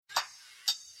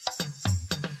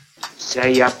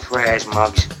Say your prayers,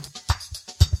 Muggs.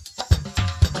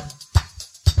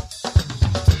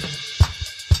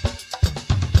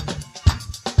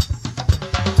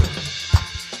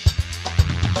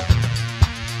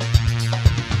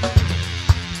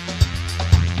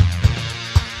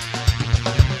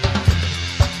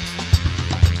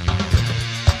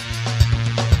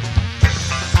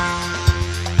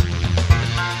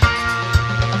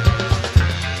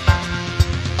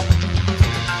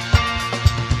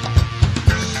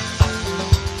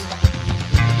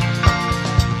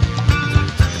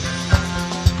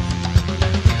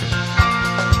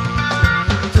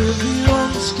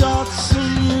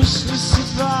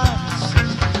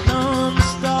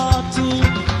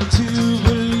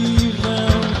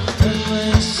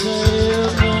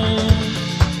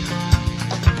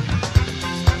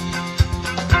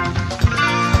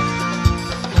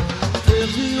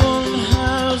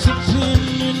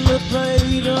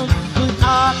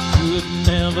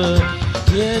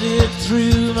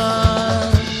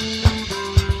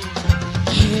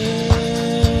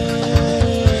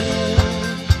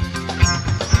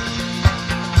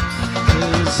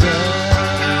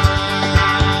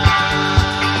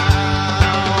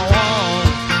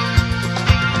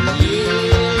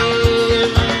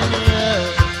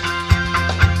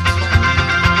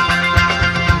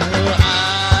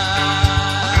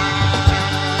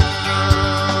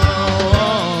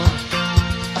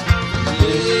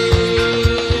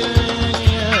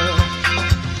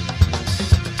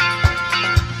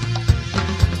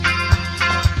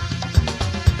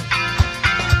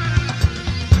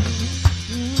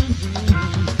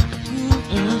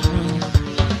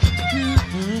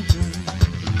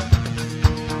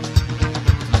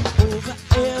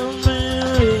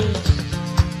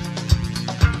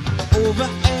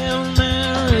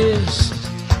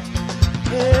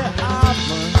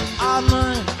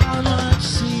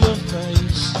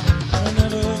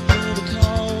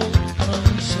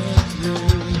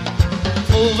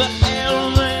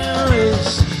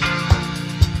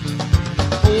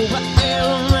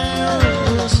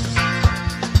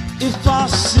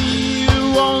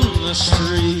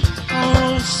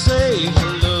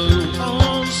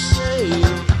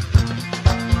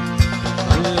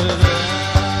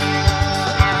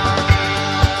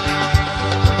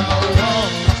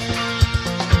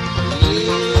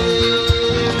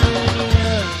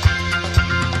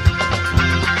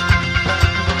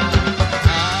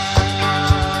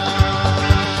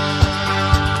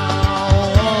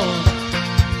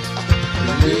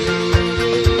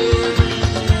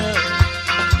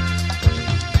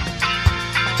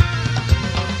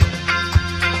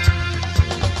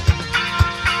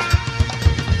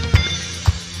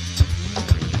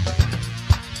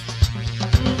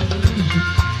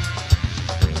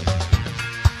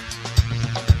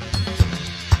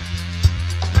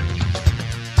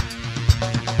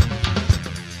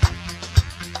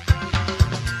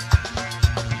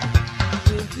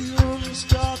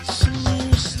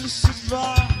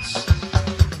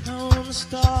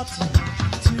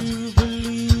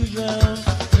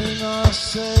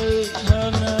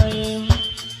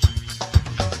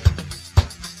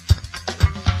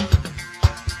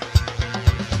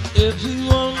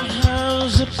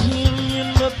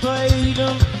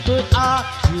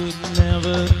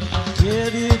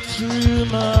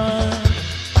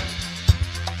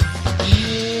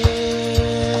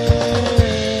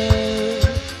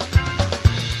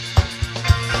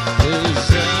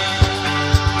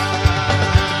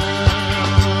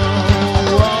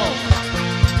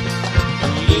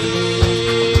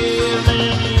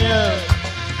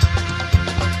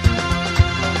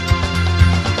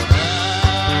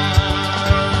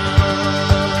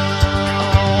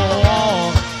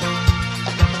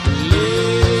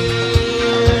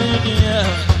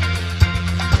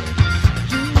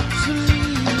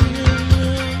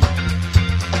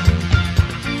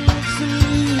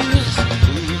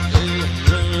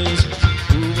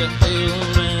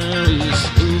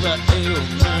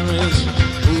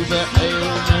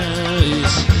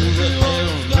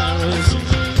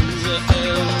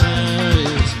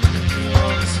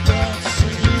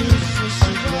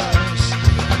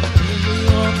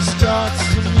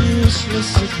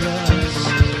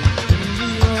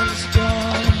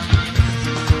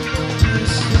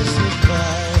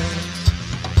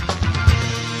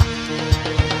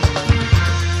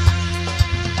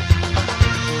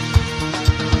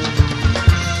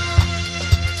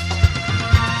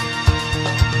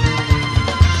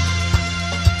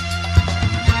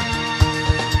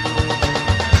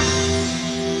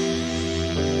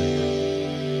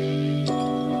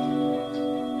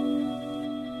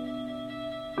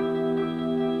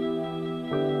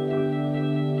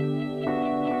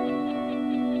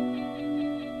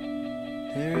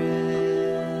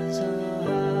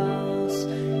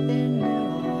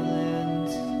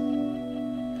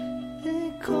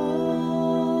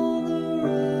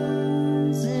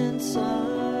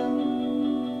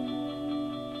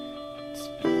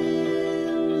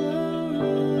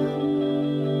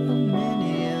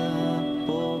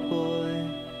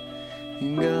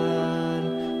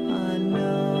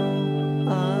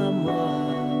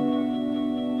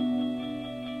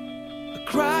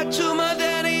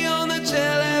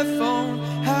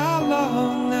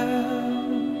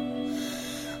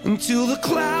 till the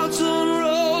clouds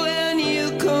unroll and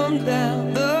you come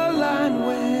down the line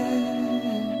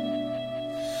when,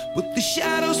 but the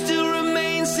shadow still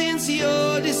remains since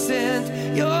your descent,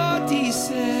 your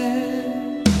descent.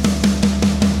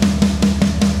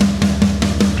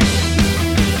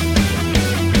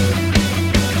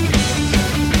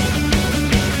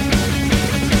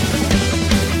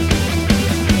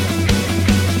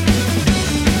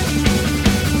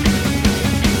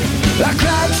 I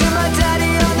cried to my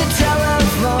daddy on the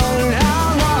telephone. How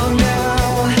long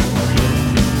now?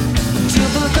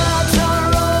 Till the clouds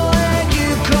unroll and you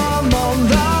come on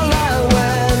the line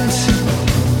went,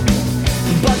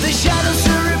 but the shadow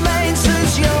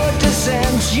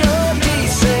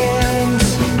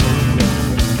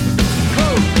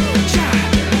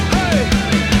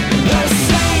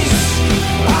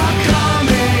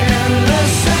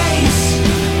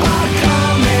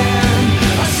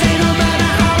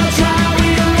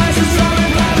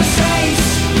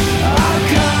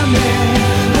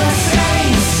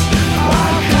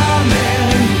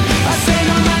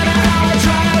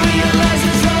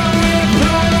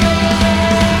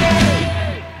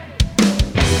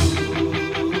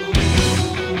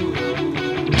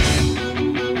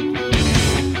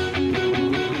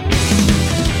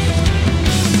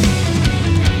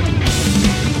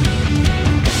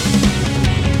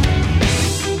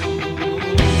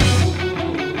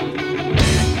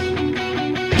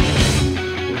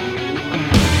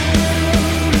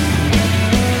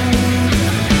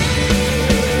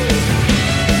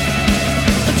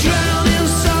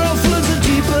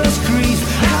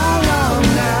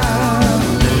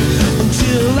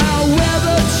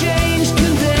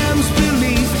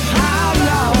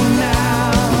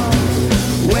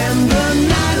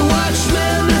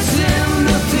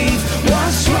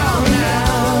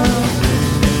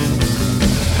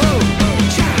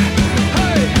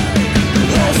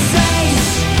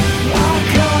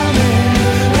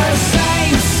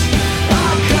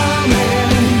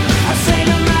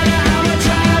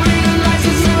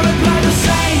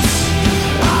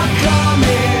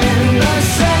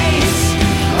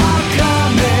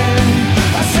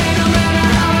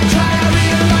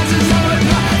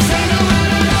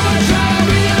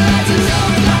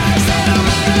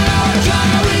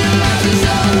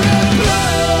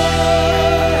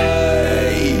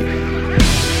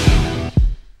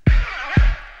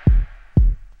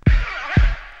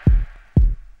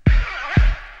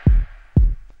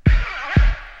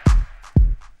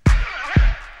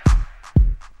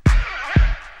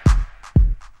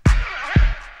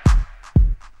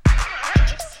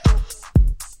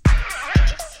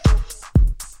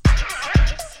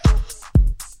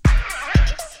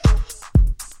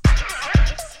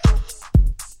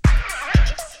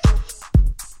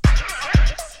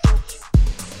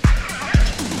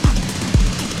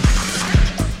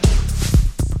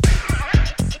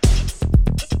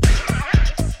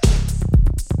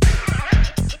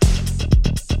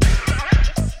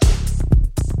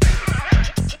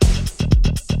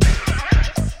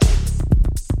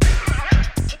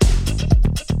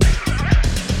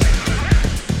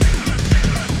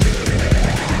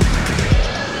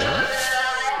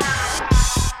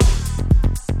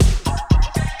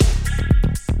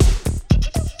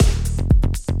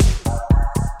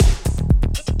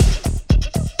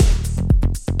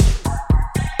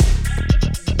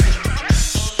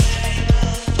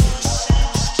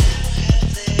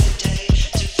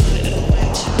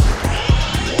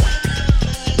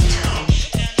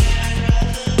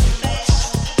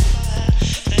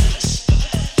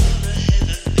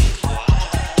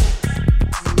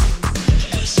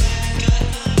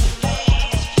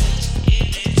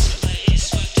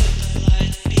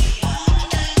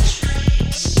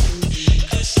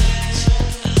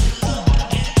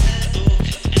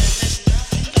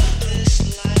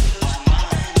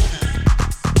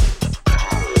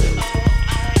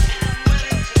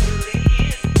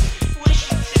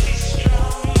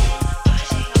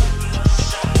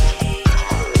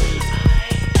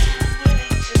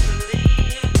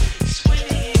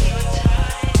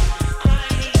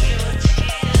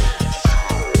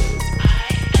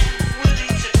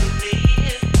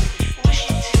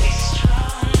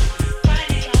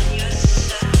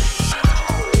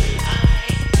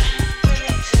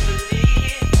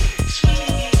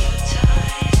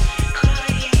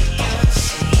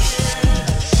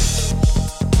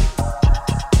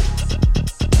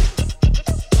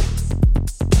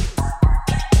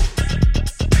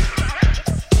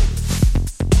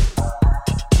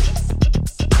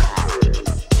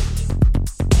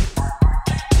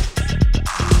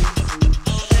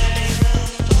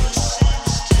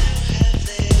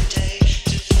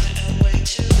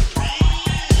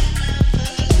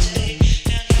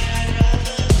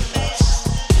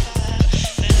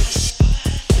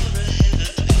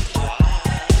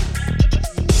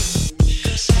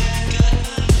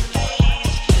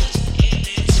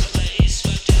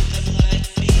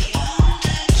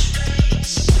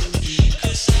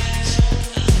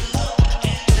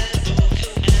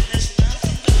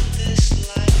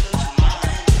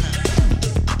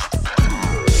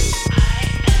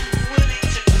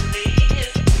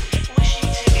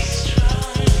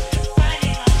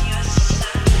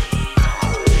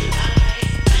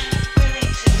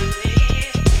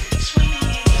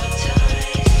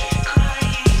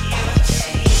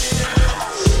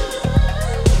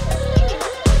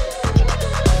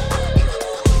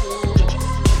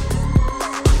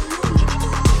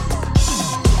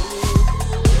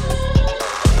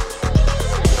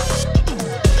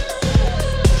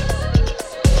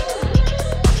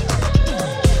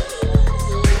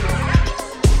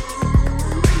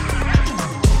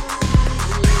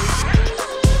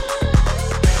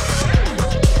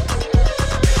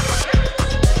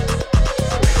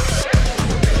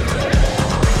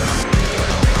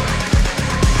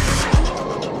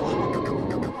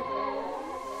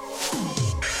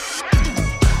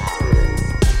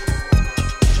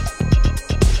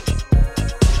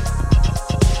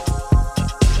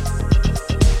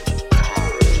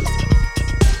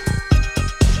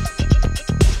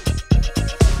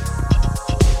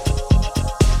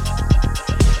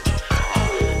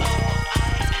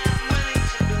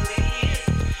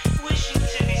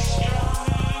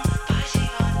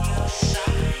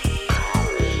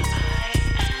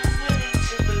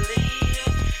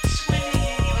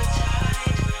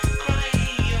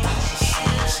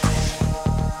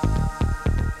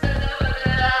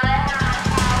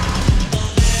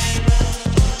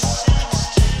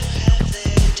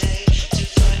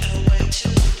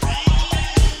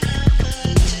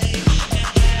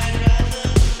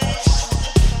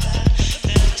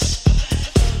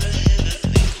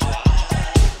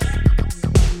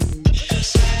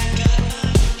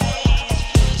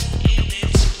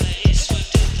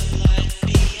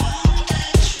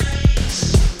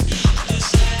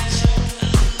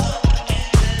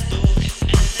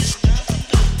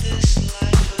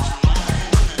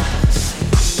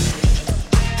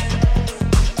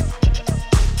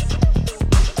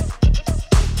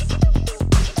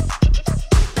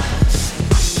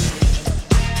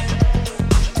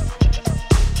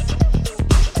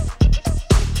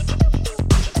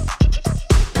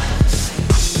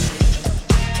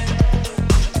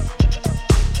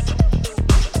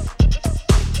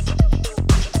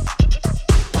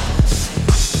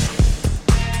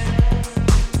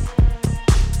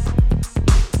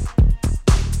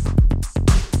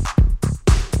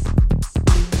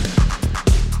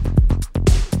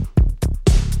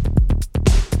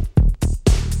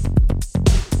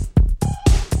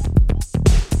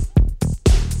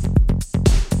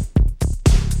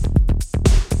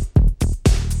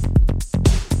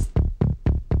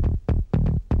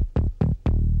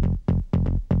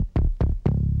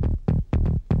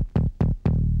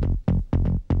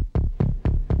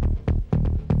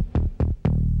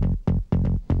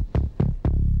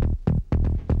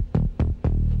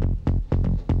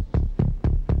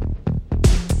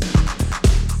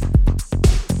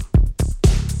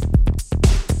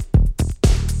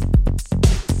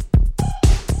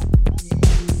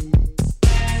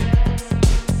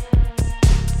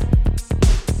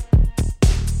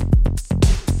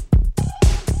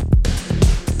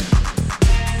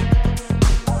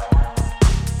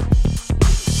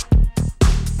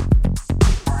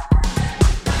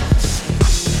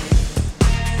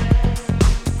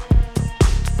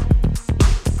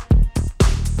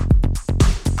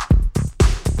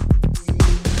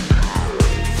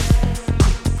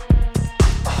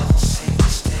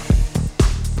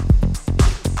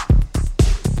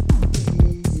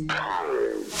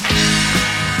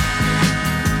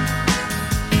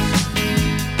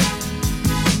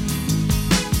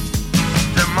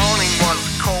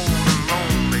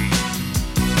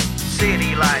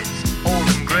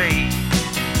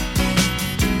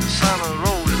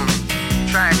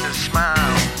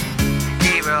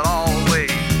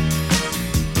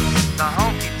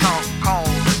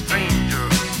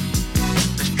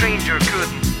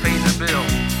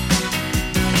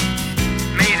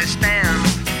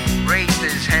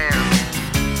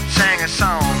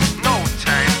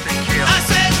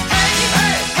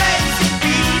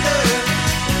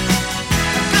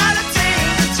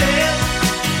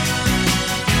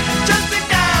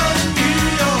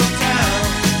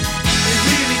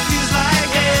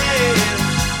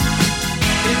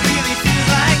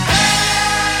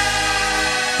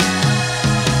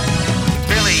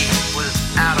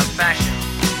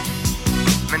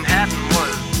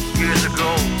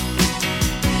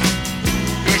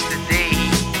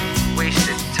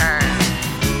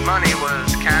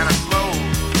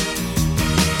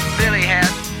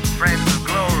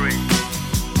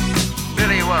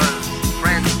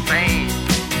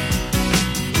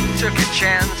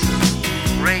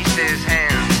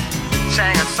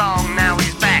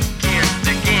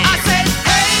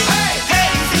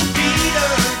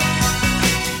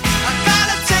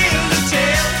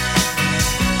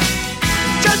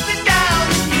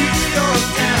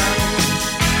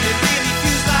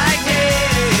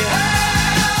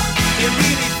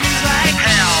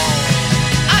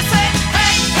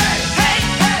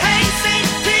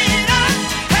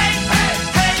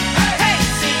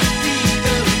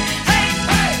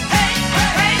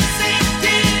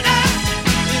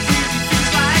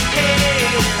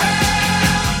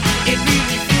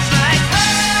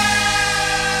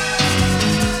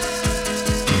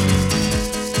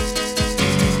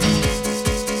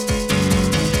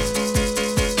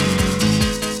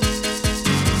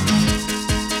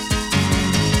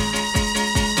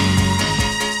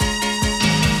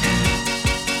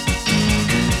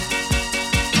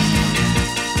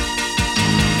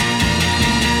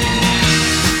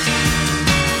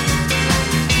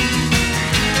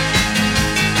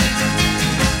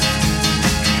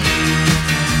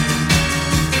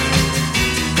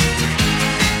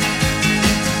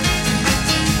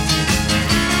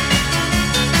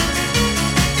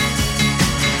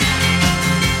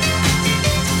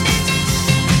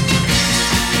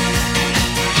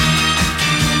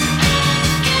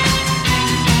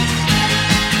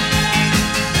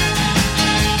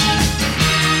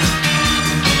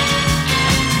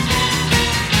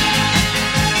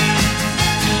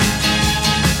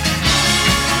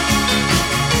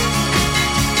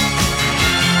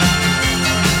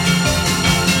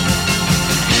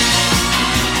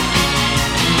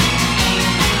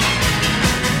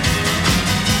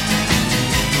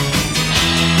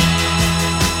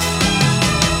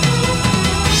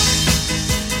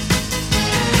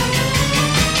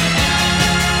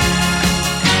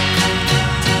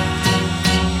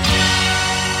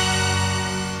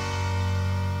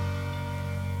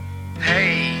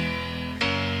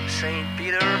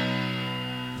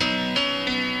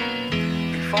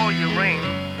you ring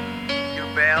your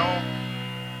bell?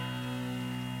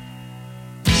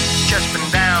 Just been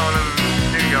down in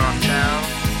New York town.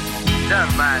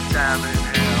 Done my time in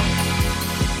hell.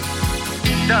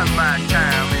 Done my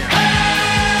time in hell.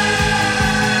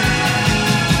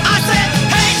 I said,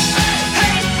 hey,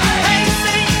 hey, hey,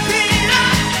 St. Peter.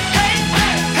 Hey,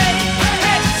 hey,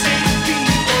 hey, St.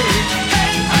 Peter.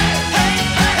 Hey, hey,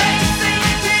 hey, St.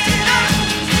 Peter.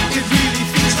 It really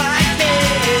feels like hell.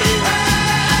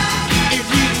 It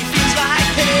really feels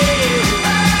like hell.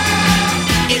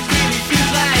 It really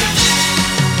feels like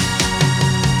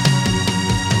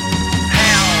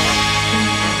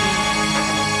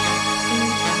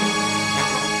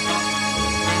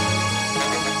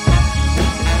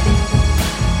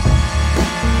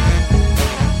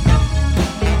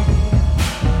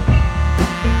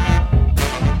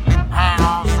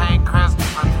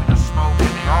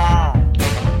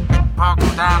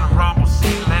down the rumble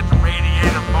seat, let the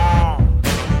radiator ball.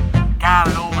 Got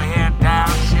an overhead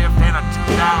downshift and a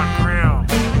 $2 grill.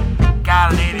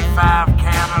 Got an 85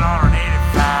 Camel on an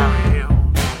 85 hill.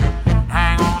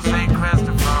 Hang on St.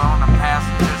 Christopher on the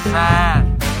passenger side.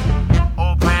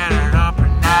 Open it up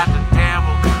and night the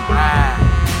devil can ride.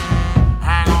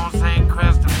 Hang on St.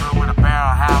 Christopher with a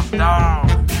barrel house dog.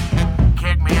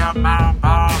 Kick me up Mount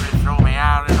Ball and throw me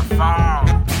out in the fog.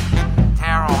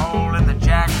 Tear a hole in the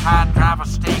jackpot, drive a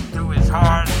stake through his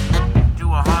heart. Do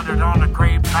 100 on the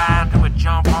grapevine, do a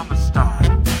jump on the start.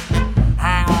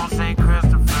 Hang on St.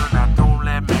 Christopher, now don't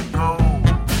let me go.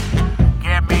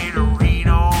 Get me to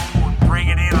Reno and bring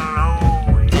it in low,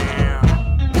 yeah.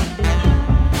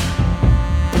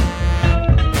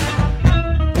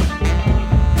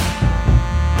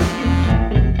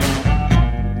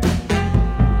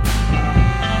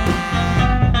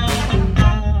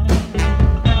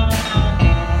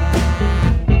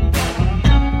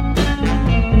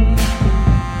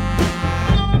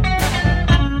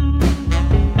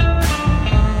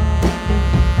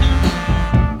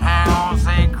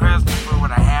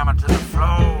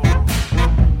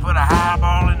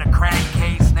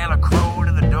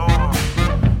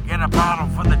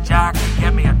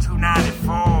 Get me a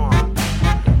 294.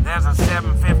 There's a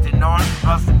 750 North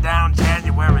busting down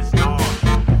January's door.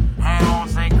 Hang on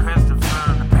St. Christopher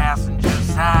on the passenger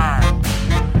side.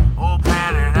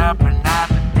 Open it up and night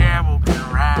the devil can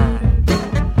ride.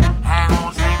 Hang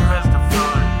on St.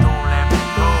 Christopher and don't let me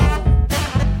go.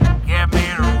 Get me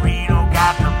to Reno,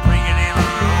 got to bring it in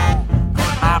low.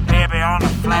 Put my baby on a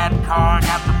flat car,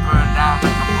 got to burn down the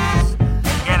caboose.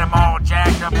 Get him all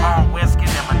jacked up on whiskey,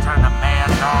 then we turn the mad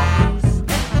dog loose.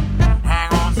 Hang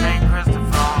on St.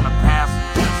 Christopher on the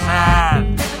passenger side.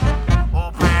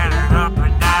 Open it up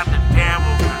and night the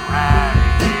devil can ride,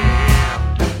 yeah.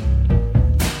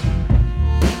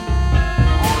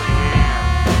 Oh yeah.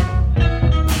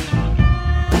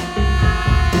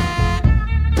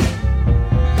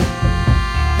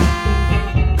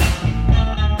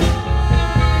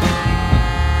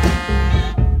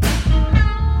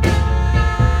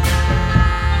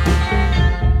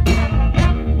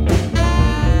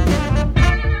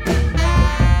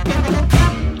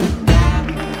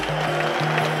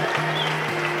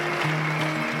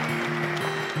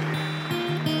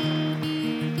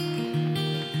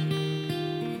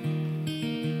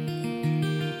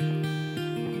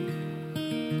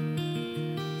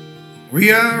 We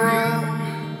are all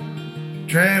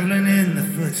traveling in the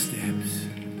footsteps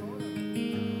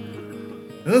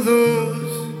of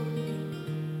those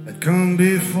that come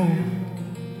before,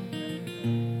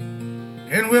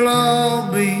 and we'll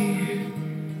all be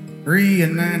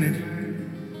reunited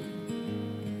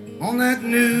on that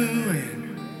new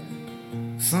and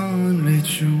sunlit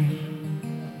shore.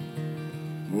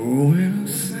 Oh, we'll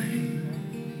say,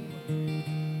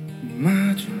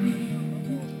 my Janine,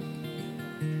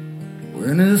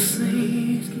 when the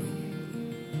saints go,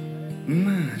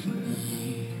 my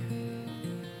Janine,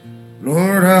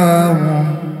 Lord, I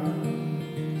won't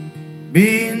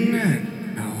be in that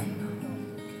no.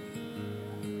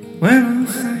 When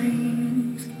the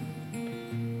saints go,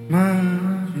 my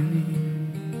Janine.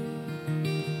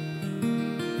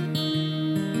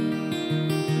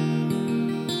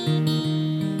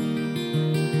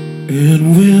 And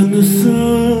when the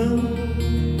sun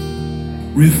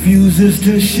refuses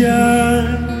to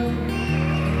shine,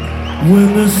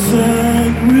 when the sun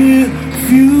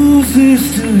refuses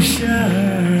to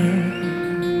shine,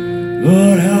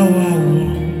 Lord, how I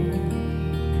want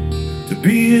to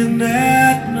be in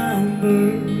that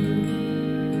number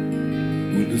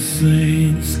when the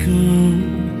saints come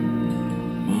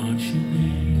marching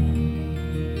in.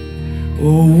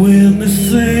 Oh, when the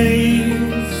saints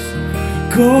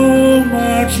go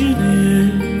marching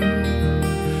in,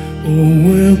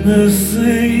 when the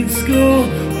saints go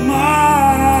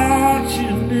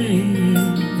marching in,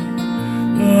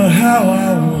 Lord, how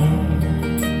I want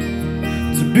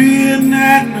to be in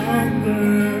that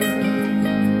number.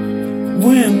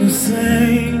 When the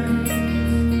saints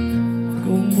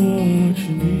go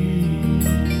marching in.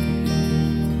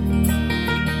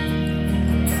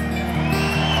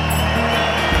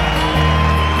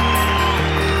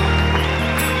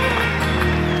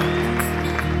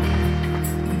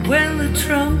 When the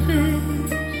trumpet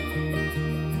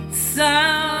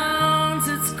sounds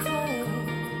its call,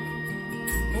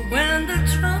 when the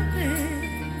trumpet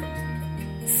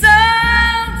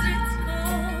sounds its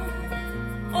call,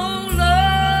 oh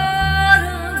Lord,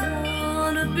 I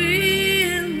want to be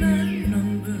in that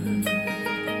number.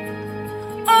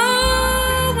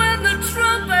 Oh, when the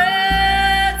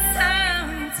trumpet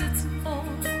sounds its call,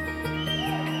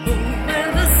 oh, when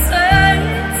the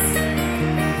saints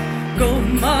go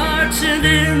marching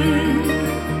in.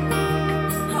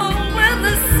 Oh, when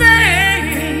the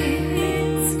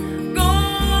saints go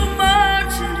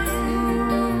marching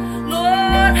in.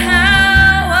 Lord,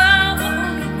 how I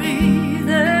want to be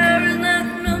there in that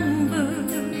number.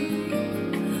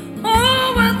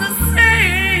 Oh, when the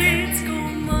saints go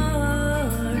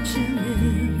marching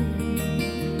in.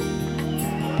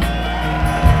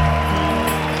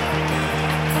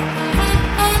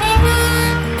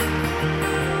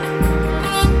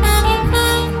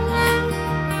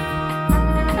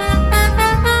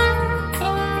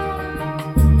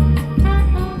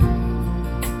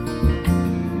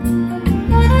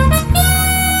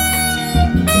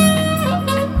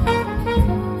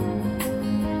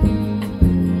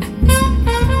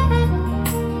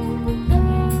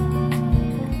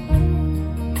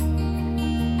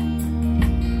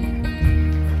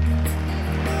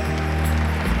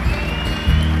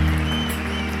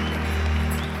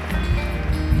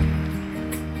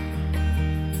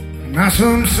 Now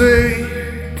some say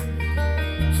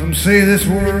this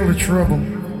world of trouble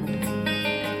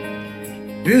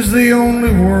is the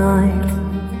only world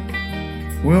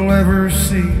we'll ever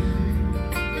see.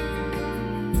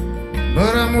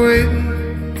 But I'm waiting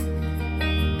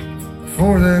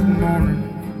for that morning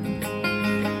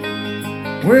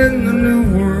when the new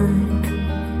world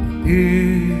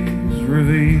is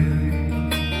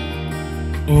revealed.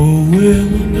 Oh,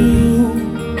 when the new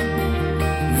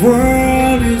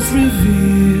world is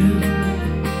revealed.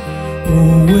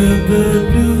 Oh, when the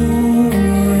new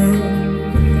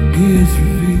world is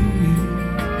revealed.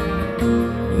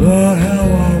 Lord, how I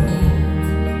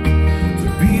want to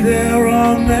be there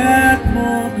on that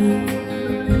morning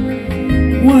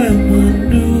when the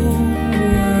new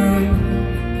world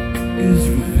is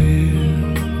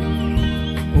revealed.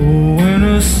 Oh, when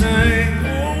the saints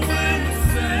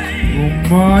go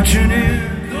marching in.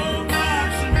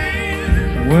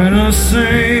 When the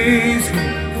saints go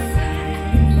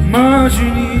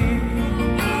marching in,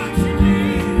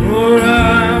 Lord,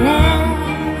 I want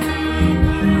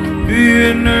to be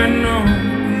in that number.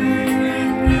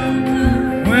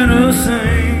 When the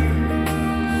saints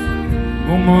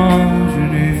go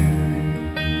marching in,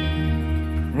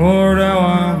 Lord, how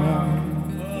I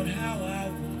want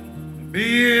to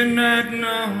be in that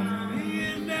number.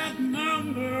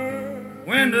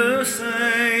 When the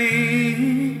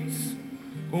saints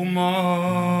go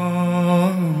marching.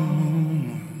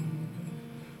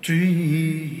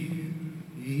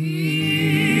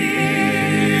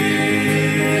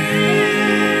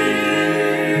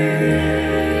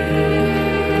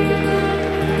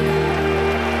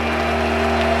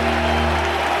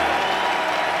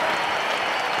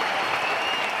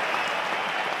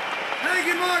 Thank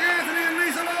you, Mark Anthony and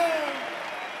Lisa Lowell.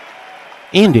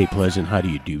 And a pleasant how do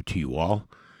you do to you all.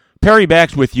 Perry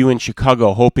Bax with you in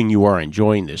Chicago, hoping you are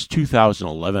enjoying this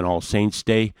 2011 All Saints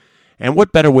Day. And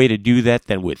what better way to do that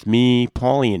than with me,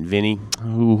 Paulie, and Vinny,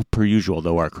 who, per usual,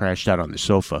 though, are crashed out on the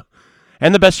sofa,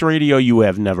 and the best radio you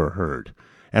have never heard.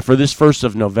 And for this 1st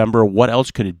of November, what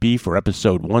else could it be for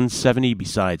episode 170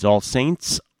 besides All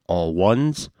Saints, All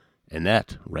Ones, and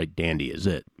that, right dandy, is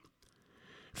it.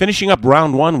 Finishing up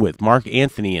round one with Mark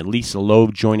Anthony and Lisa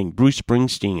Loeb joining Bruce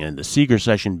Springsteen and the Seeger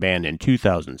Session Band in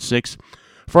 2006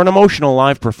 for an emotional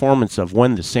live performance of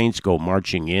When the Saints Go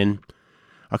Marching In.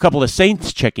 A couple of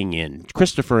Saints checking in,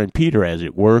 Christopher and Peter as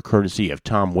it were, courtesy of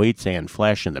Tom Waits and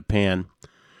Flash in the Pan.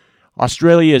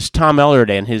 Australia's Tom Ellard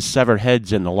and his Severed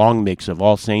Heads in the long mix of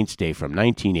All Saints Day from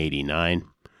 1989.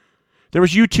 There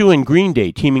was U2 and Green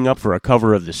Day teaming up for a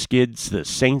cover of the Skids' The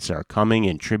Saints Are Coming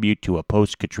in tribute to a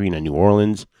post-Katrina New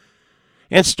Orleans.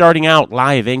 And starting out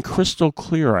live and crystal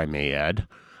clear, I may add,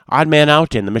 Odd Man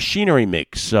Out and the Machinery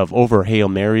mix of Over Hail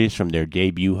Marys from their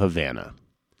debut Havana.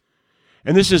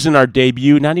 And this isn't our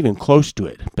debut, not even close to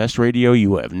it. Best Radio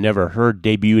You Have Never Heard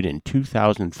debuted in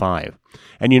 2005.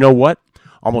 And you know what?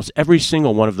 Almost every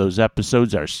single one of those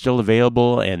episodes are still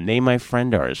available, and they, my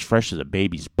friend, are as fresh as a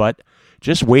baby's butt,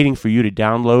 just waiting for you to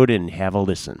download and have a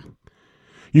listen.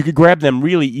 You could grab them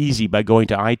really easy by going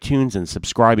to iTunes and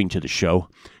subscribing to the show.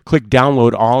 Click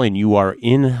Download All and you are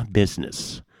in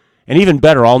business. And even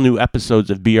better, all new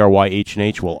episodes of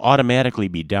BRYH&H will automatically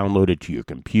be downloaded to your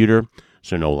computer,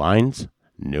 so no lines,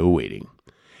 no waiting.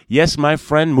 Yes, my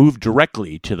friend, move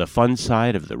directly to the fun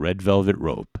side of the red velvet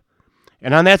rope.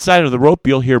 And on that side of the rope,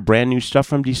 you'll hear brand new stuff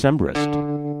from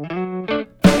Decemberist.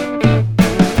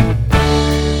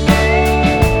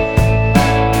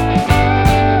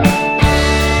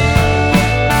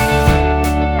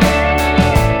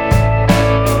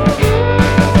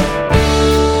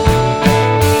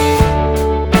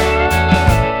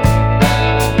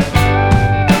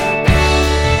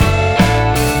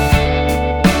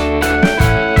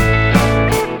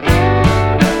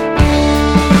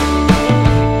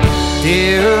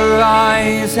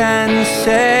 And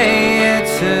say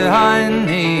it to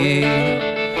honey,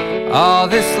 all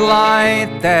this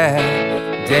light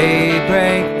that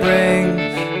daybreak brings,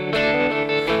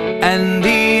 and the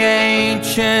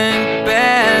ancient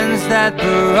bands that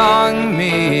brought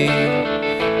me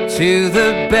to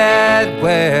the bed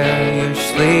where your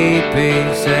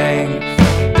sleepy sings.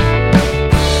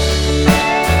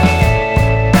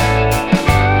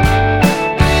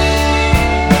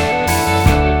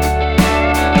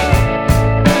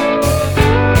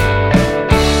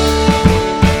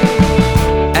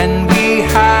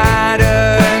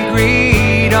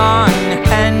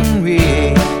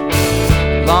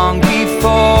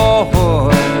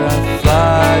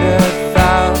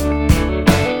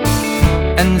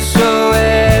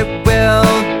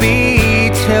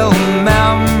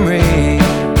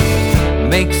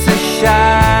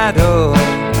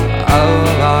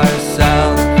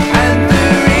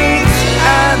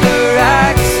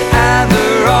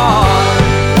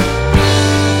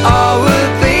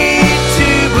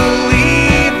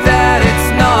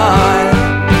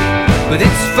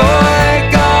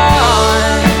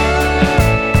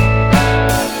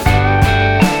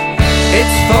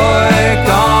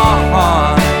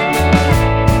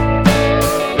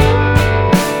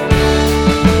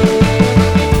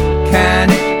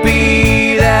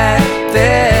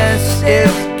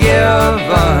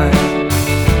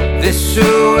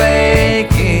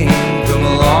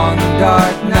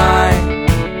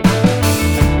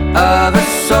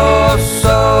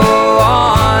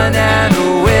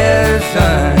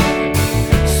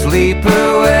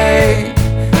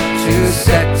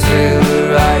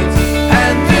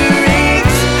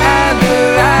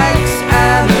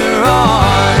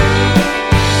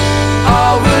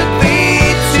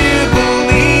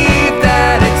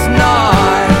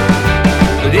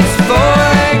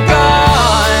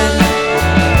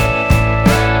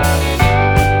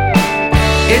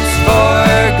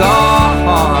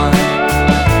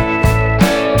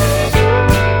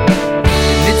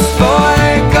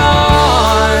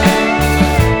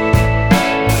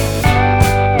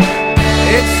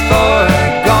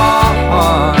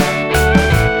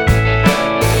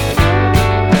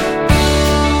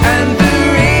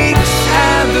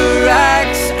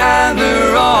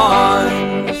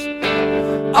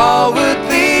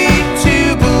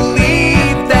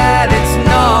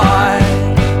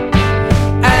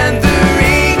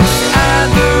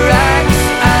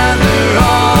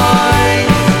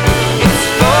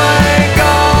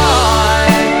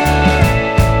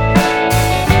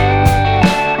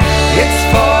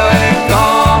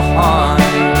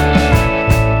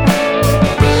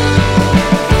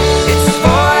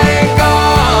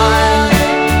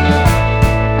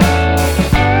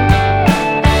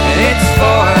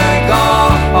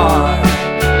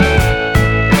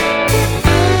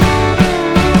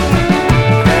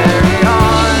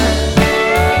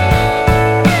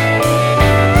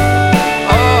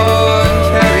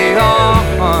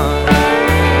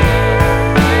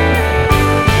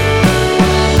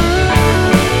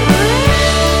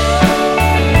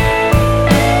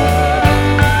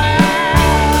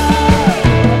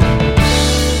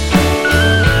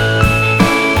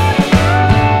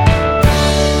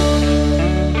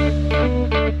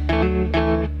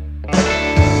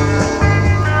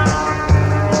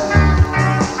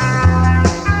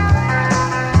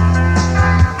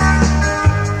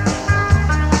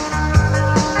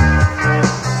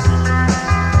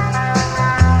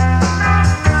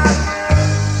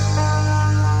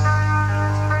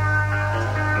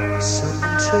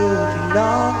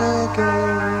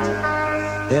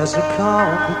 There's a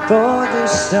calm before the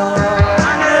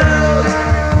storm.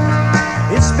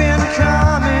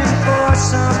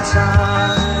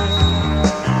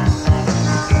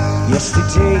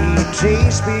 Yesterday,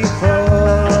 days before,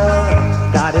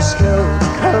 not as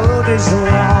cold as the wall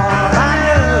I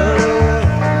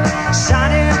know,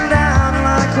 shining down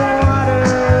like water.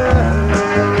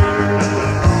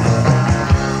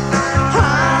 I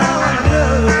wanna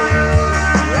know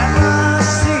if I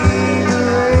see the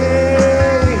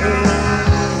rain,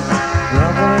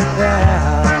 running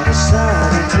down a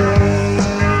sunny day.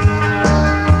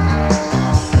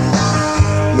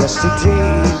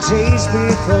 Yesterday, days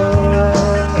before,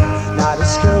 not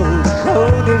as cold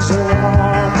as the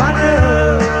warm. I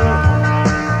know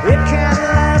it can't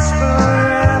last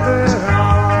forever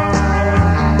on.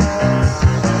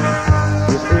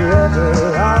 If forever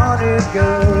on it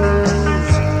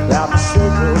goes, round the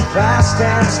circle, fast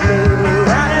and slow.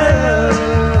 I know,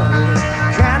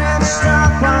 can it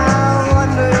stop? I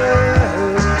wonder.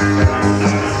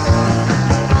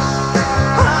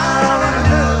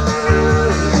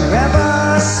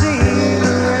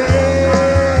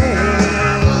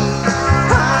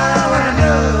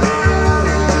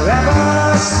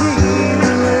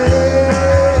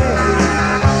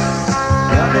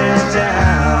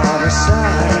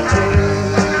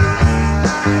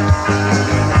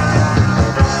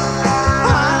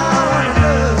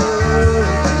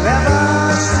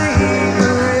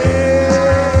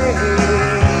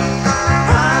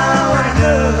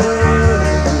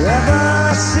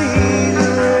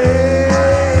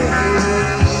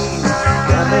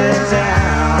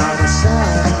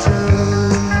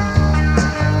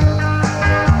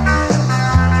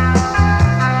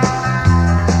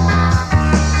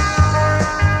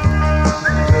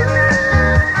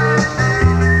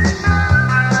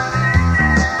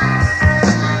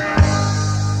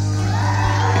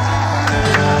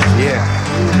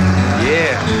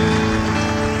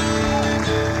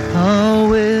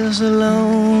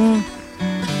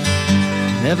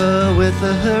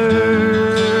 The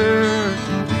herd,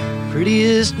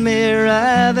 prettiest mare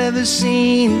I've ever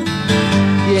seen.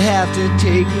 You have to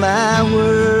take my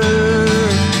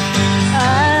word.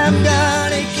 I'm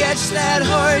gonna catch that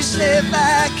horse if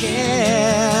I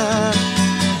can,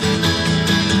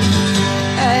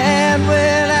 and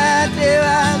when I do,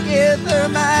 I'll give her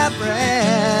my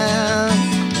brand.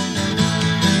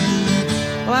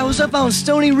 Well, I was up on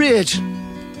Stony Ridge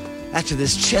after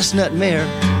this chestnut mare.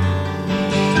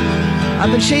 I've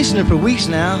been chasing her for weeks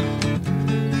now.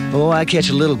 Oh, I catch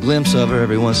a little glimpse of her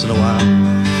every once in a while,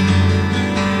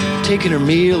 taking her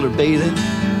meal or bathing.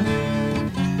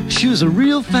 She was a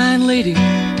real fine lady.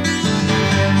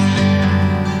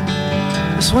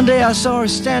 This one day I saw her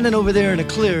standing over there in a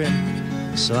clearing,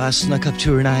 so I snuck up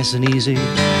to her nice and easy,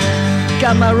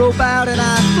 got my rope out and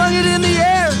I flung it in the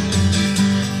air.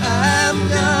 I'm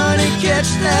gonna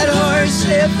catch that horse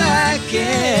if I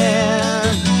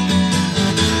can,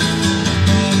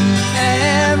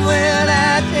 and when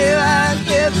I do, I'll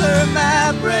give her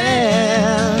my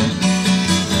brand,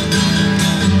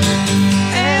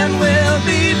 and we'll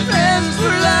be friends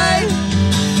for life.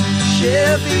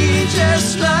 She'll be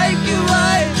just like your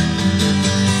wife.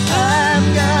 I'm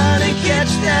gonna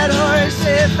catch that horse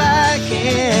if I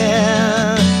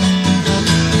can.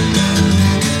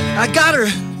 I got her,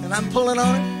 and I'm pulling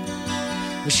on her,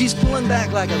 but she's pulling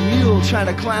back like a mule trying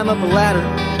to climb up a ladder.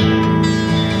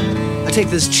 I take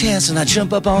this chance and I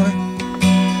jump up on her.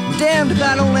 I'm damned if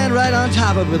I don't land right on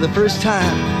top of her the first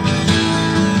time.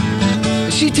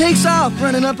 She takes off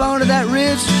running up onto that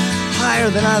ridge, higher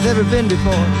than I've ever been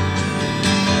before.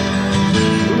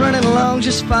 We're running along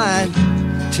just fine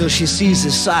till she sees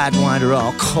this sidewinder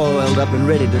all coiled up and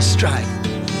ready to strike.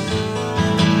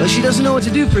 But she doesn't know what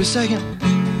to do for a second,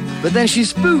 but then she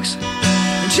spooks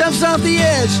and jumps off the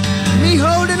edge, me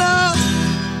holding on.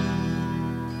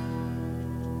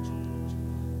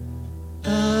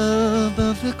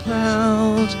 Above the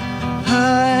clouds,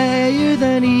 higher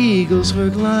than eagles were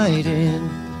gliding,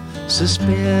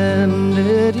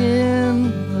 suspended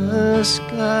in the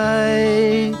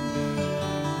sky.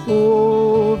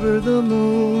 Over the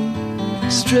moon,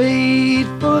 straight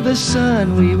for the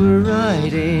sun we were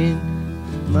riding.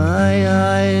 My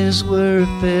eyes were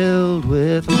filled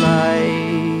with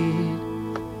light.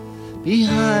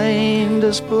 Behind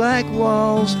us black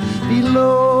walls,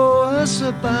 below us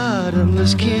a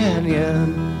bottomless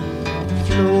canyon,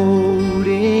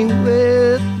 floating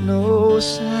with no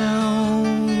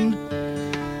sound.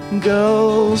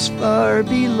 Gulls far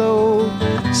below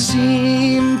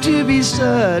seem to be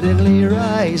suddenly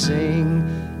rising,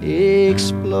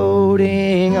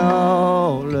 exploding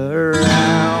all around.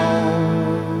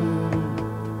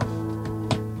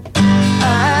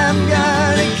 I'm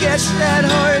gonna catch that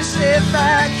horse if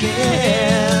I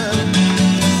can,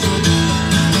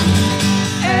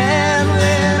 and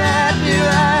when I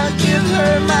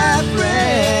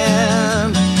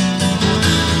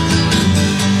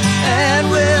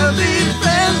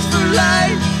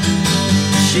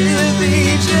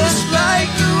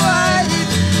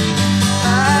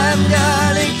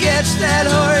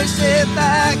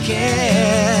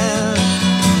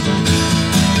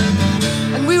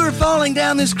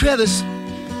this crevice,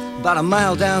 about a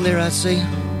mile down there, I'd say.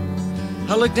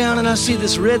 I look down and I see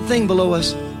this red thing below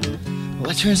us. Well,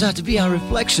 it turns out to be our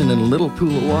reflection in a little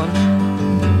pool of water.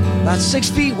 About 6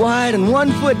 feet wide and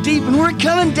 1 foot deep, and we're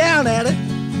coming down at it.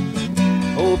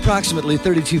 Oh, approximately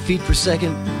 32 feet per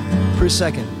second.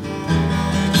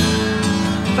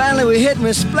 Finally we hit and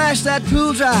we splashed that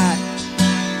pool dry.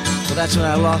 Well, that's when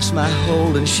I lost my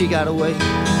hold and she got away.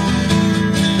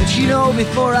 But you know,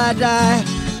 before I die,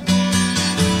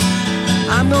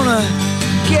 I'm gonna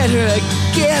get her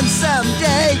again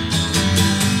someday.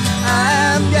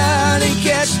 I'm gonna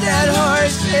catch that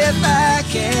horse if I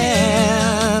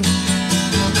can.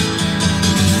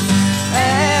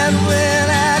 And when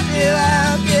I do,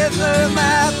 I'll give her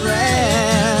my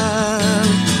brand.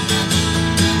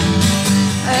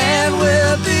 And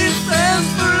we'll be friends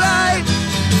for life.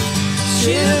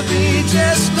 She'll be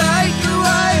just like your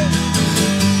wife.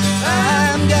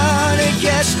 I'm gonna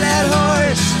catch that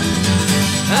horse.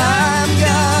 I'm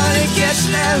gonna catch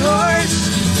that horse.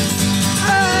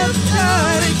 I'm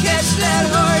gonna catch that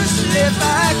horse if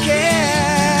I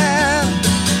can.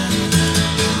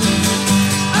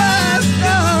 I'm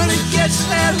gonna catch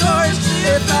that horse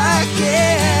if I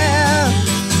can.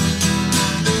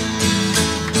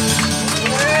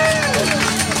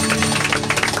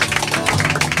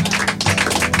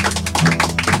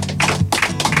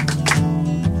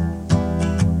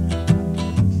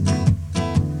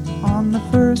 On the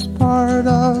first part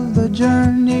of the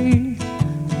journey,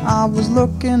 I was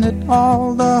looking at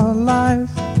all the life.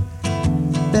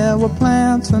 There were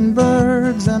plants and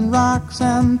birds and rocks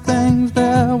and things.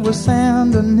 There was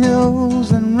sand and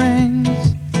hills and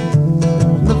rings.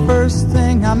 The first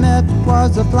thing I met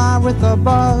was a fly with a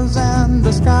buzz and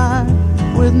the sky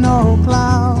with no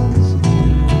clouds.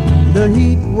 The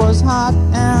heat was hot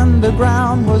and the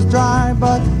ground was dry,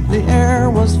 but the air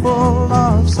was full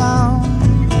of sound.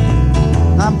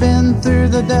 I've been through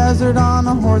the desert on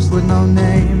a horse with no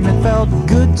name. It felt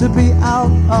good to be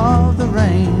out of the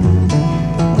rain.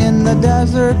 In the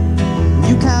desert,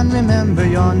 you can remember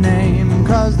your name,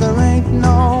 'cause there ain't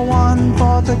no one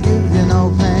for to give you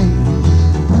no pain.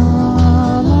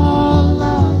 La, la,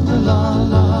 la, la,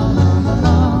 la, la, la, la, la,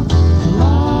 la.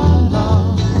 La, la,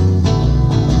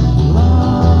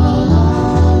 la,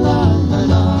 la,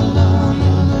 la, la,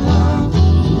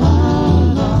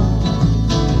 la.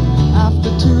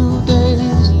 After 2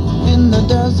 days in the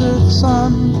desert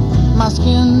sun, my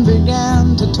skin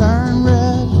began to turn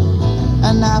red.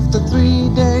 And after 3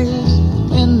 days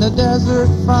in the desert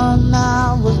fun,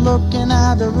 I was looking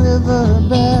at a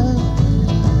riverbed.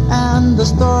 And the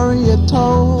story it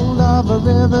told of a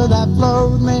river that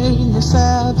flowed made me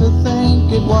sad to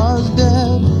think it was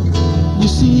dead. You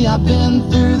see, I've been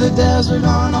through the desert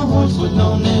on a horse with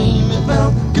no name. It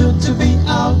felt good to be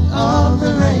out of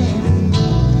the rain.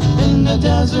 In the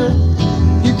desert,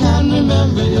 you can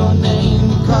remember your name,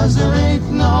 'cause there ain't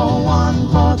no one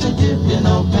for to give you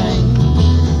no pain.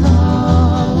 La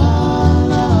la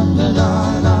la la la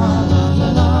la la la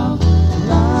la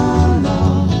la la.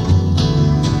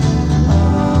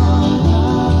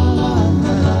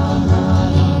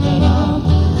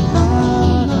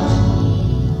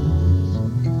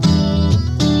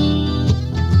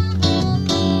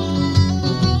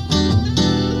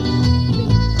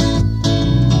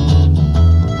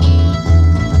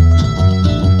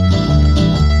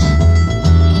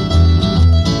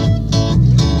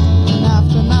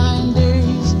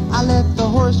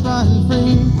 Run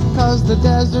free, 'cause the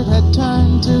desert had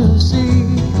turned to sea.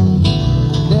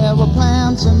 There were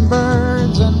plants and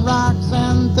birds and rocks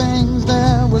and things.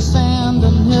 There was sand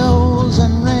and hills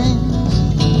and rings.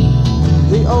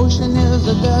 The ocean is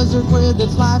a desert with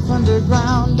its life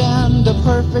underground and a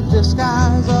perfect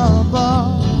disguise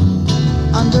above.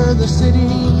 Under the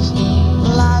cities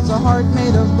lies a heart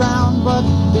made of brown, but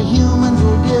the humans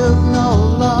will give no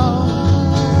love.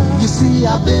 You see,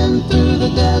 I've been through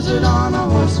the desert on a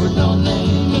horse with no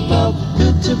name. It felt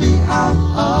good to be out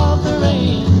of the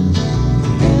rain.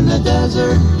 In the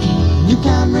desert, you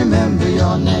can remember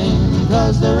your name,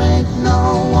 'cause there ain't no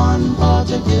one for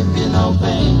to give you no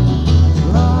pain.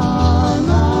 La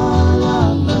la la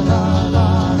la la la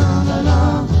la la la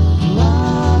la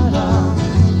la la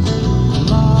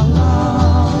la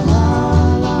la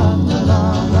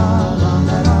la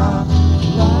la la.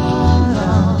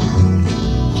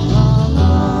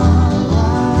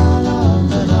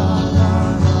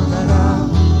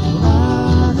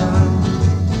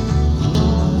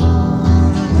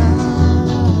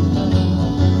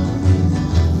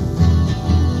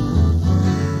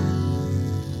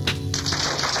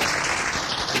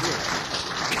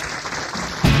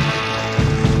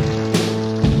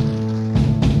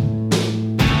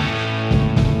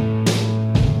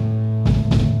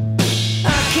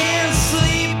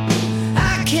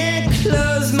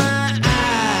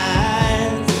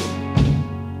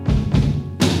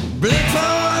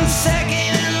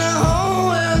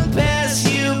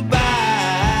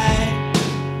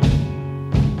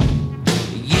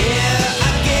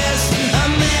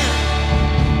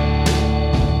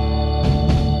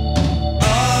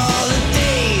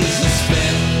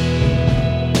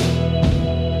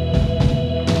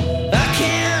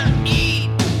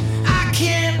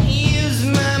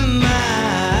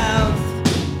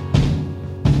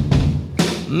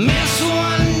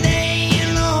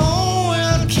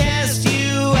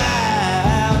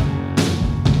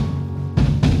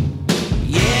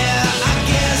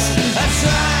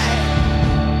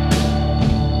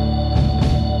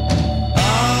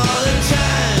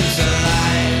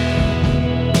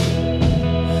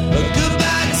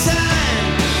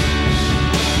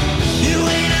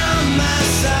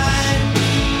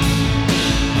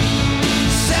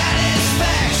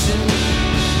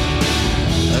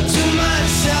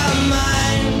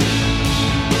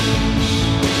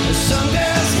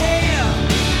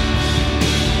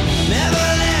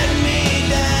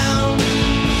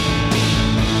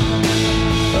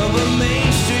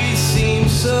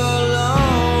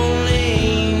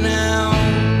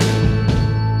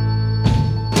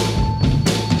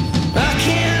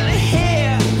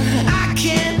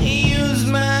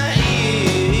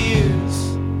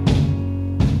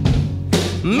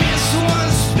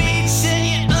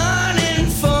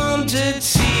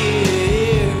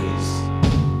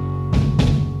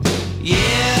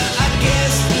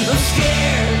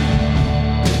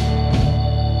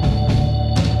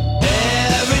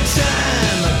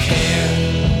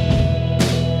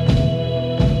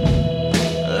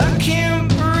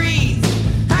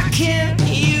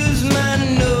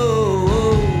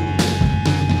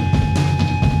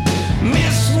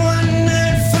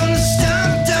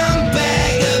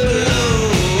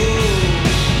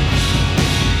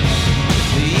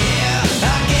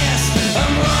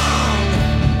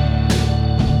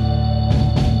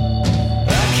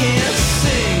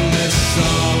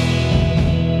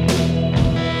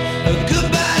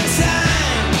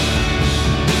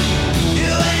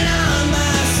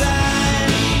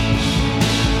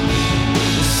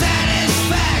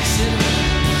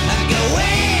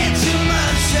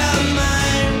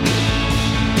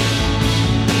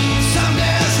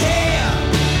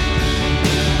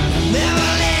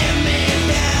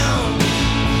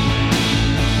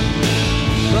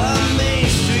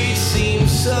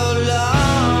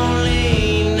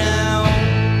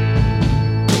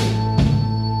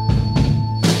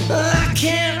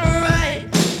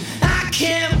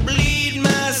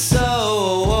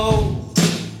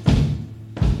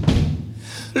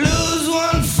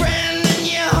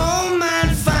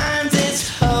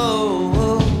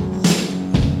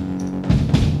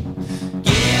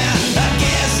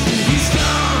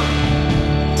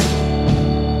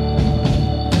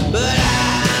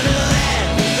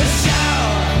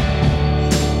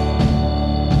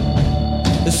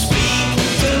 speak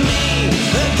to me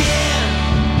again.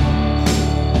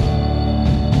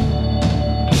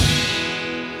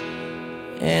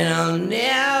 And I'll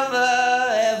never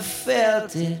have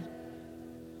felt it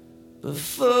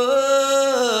before.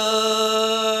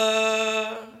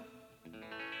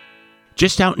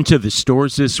 Just out into the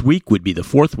stores this week would be the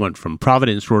fourth one from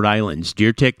Providence, Rhode Island's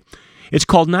Deer Tick. It's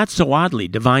called Not So Oddly,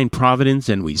 Divine Providence,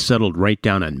 and we settled right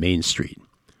down on Main Street.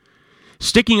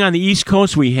 Sticking on the East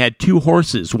Coast, we had two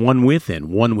horses, one with and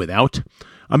one without.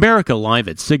 America live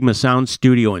at Sigma Sound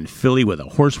Studio in Philly with a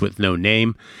horse with no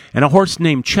name, and a horse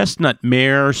named Chestnut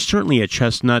Mare, certainly a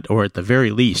chestnut, or at the very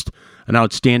least, an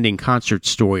outstanding concert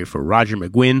story for Roger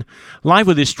McGuinn, live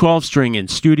with his 12-string in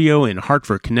studio in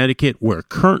Hartford, Connecticut, where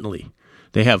currently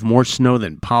they have more snow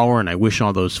than power, and I wish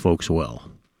all those folks well.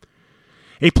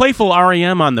 A playful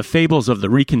REM on the Fables of the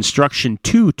Reconstruction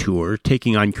 2 tour,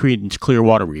 taking on Creedence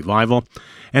Clearwater Revival,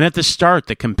 and at the start,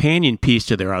 the companion piece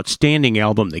to their outstanding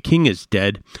album, The King is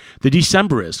Dead, The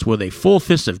Decemberists, with a full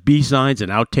fist of B-sides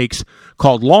and outtakes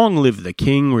called Long Live the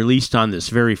King, released on this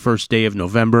very first day of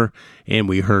November, and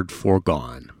we heard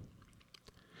Foregone.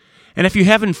 And if you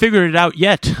haven't figured it out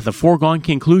yet, the foregone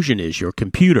conclusion is your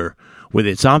computer, with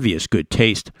its obvious good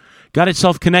taste, got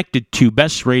itself connected to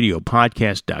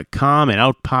bestradiopodcast.com and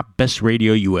out popped Best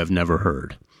Radio You Have Never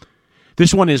Heard.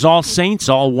 This one is All Saints,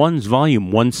 All Ones,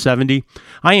 Volume 170.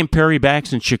 I am Perry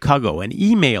Bax in Chicago. An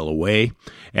email away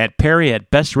at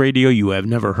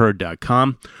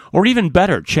perry@bestradioyouhaveneverheard.com, or even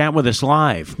better, chat with us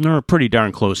live, or pretty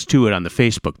darn close to it on the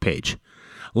Facebook page.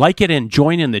 Like it and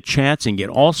join in the chats and get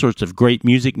all sorts of great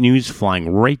music news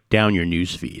flying right down your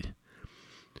news feed.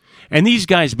 And these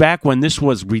guys, back when this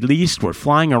was released, were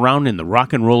flying around in the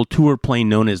rock and roll tour plane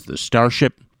known as the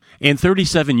Starship. And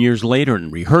 37 years later, in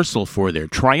rehearsal for their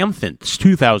triumphant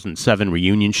 2007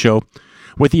 reunion show,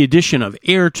 with the addition of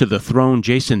heir to the throne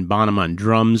Jason Bonham on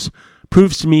drums,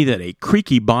 proves to me that a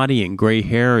creaky body and gray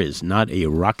hair is not a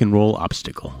rock and roll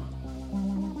obstacle.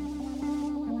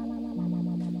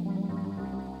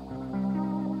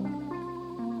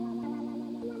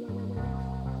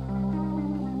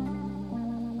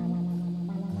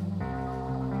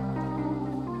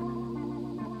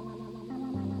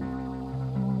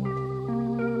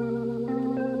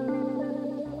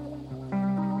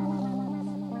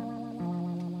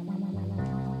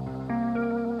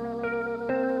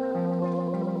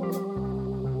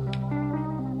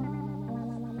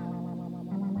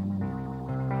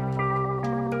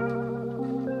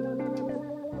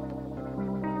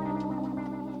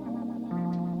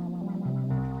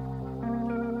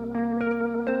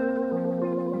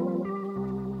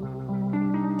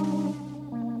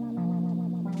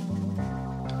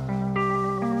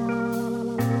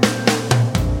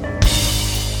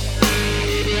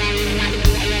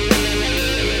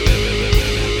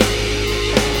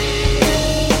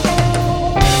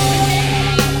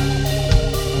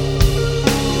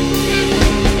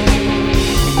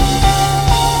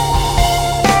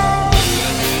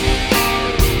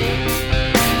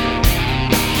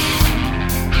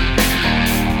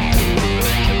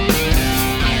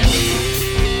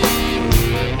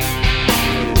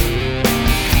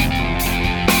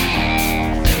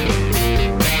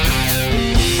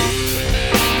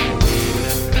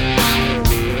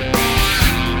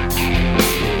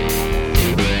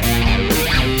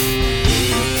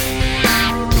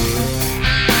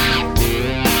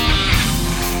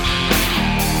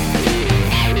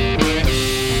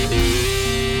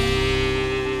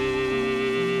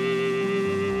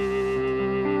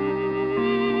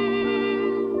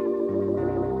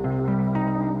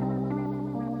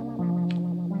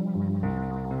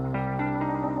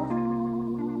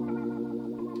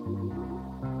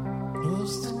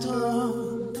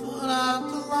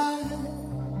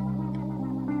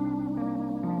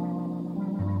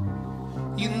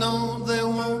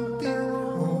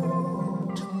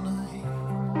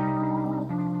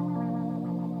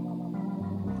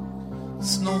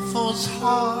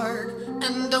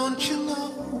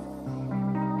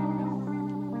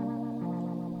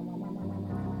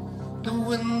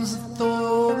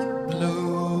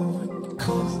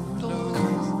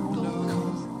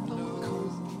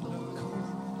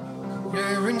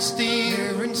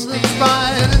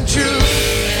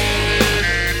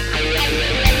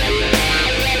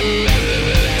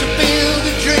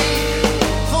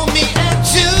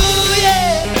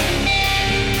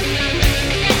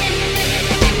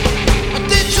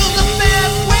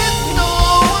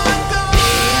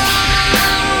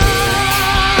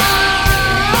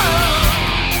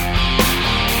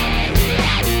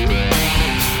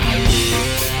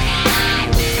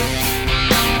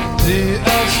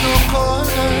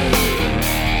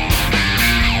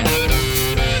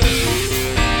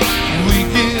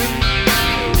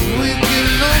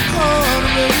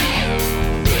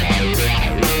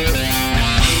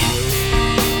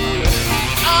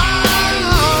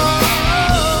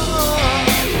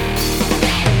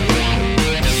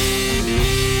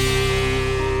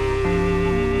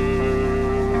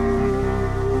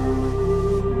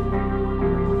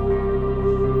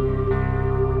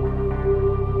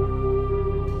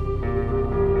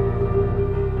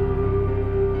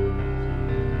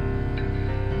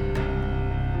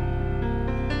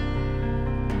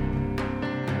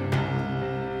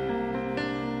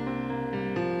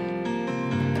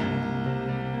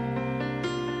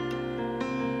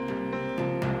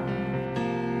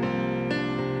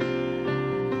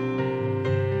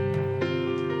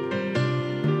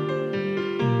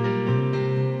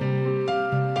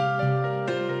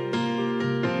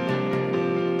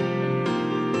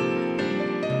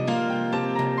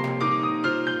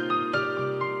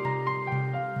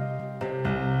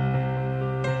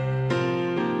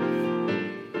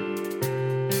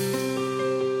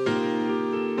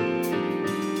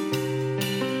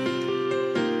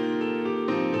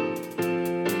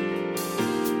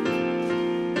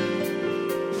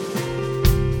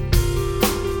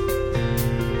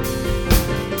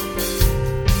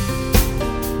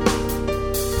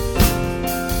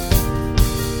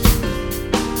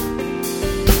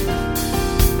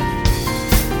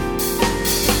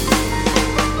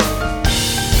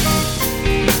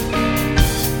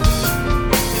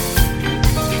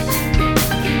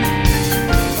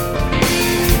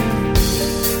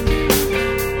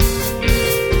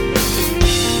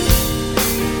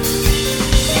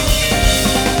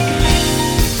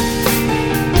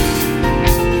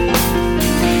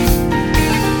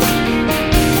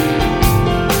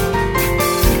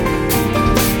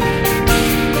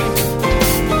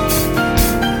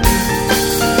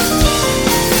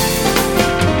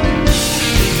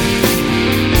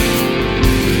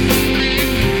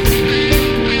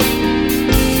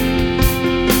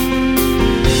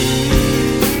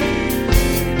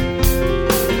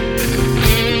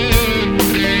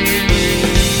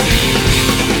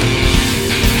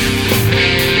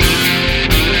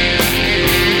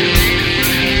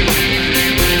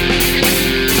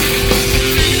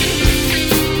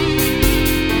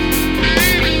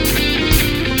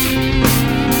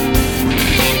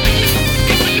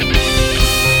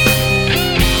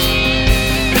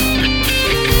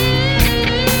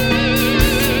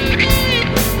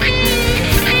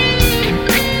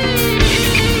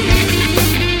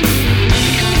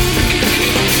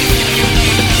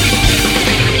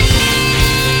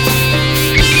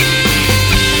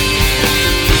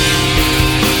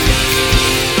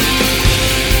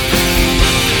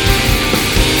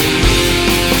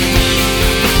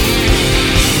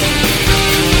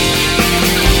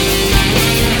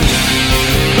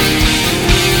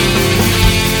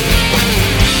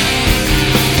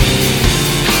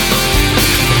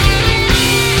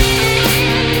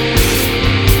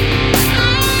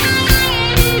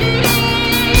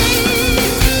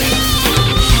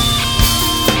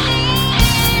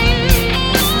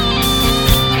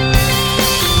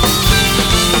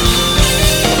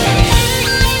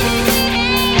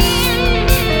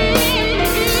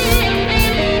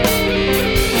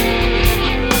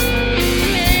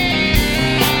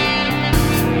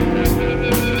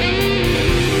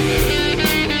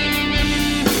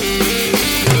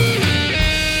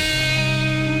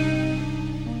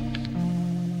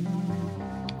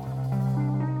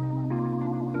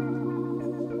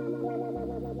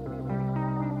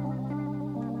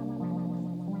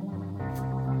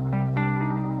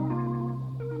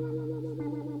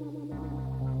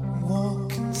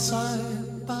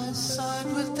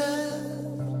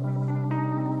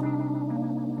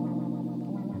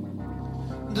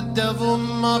 devil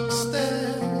mocks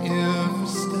their every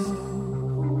step.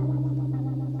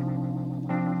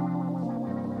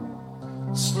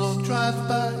 Slow drive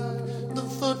back the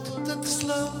foot that's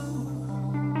slow.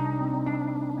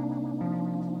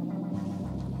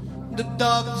 The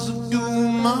dogs of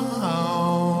doom are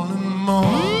howling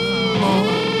more.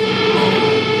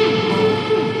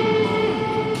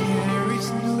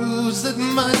 Carries news that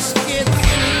must get through.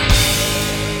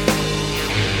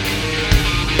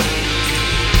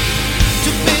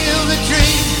 To build a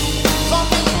dream for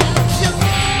me and you.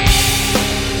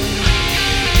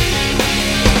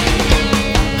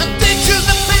 And take to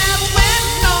the path where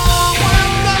no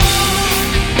one goes.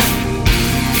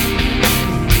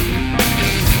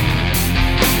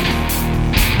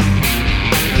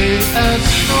 They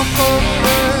ask no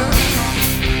further.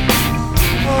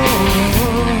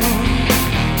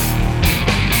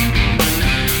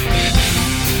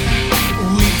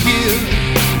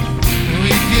 We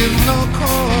give no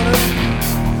quarter.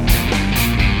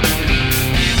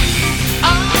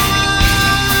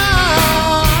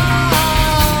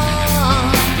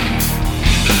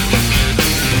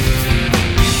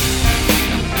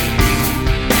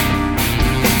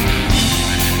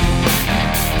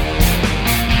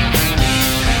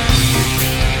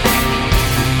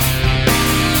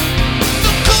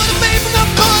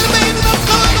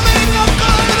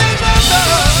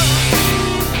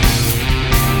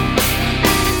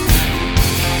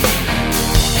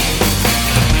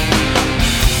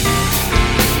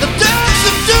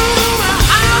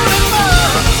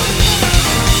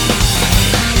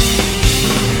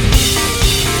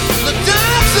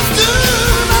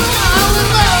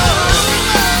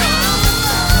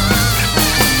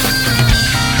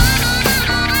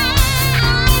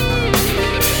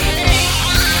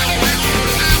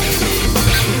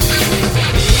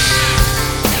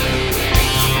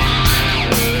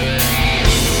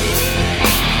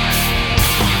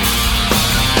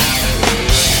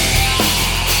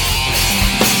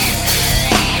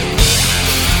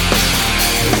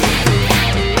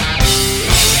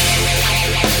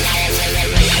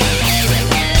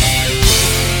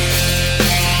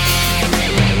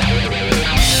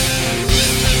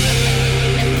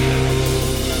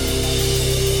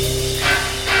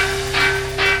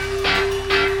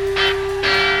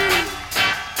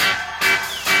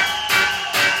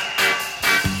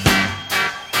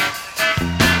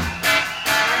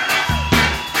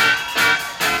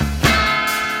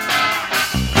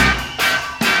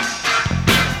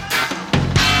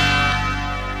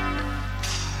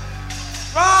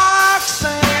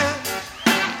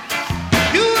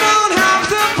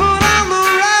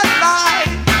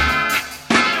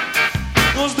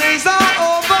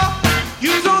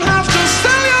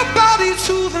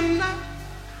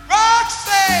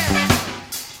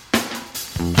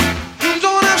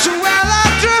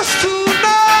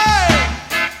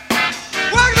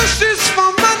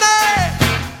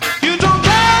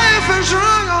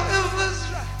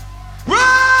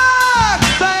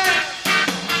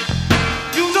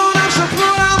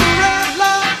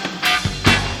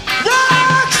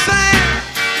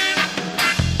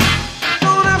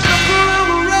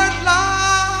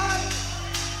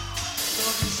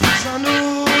 I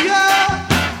knew, yeah,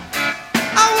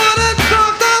 I wouldn't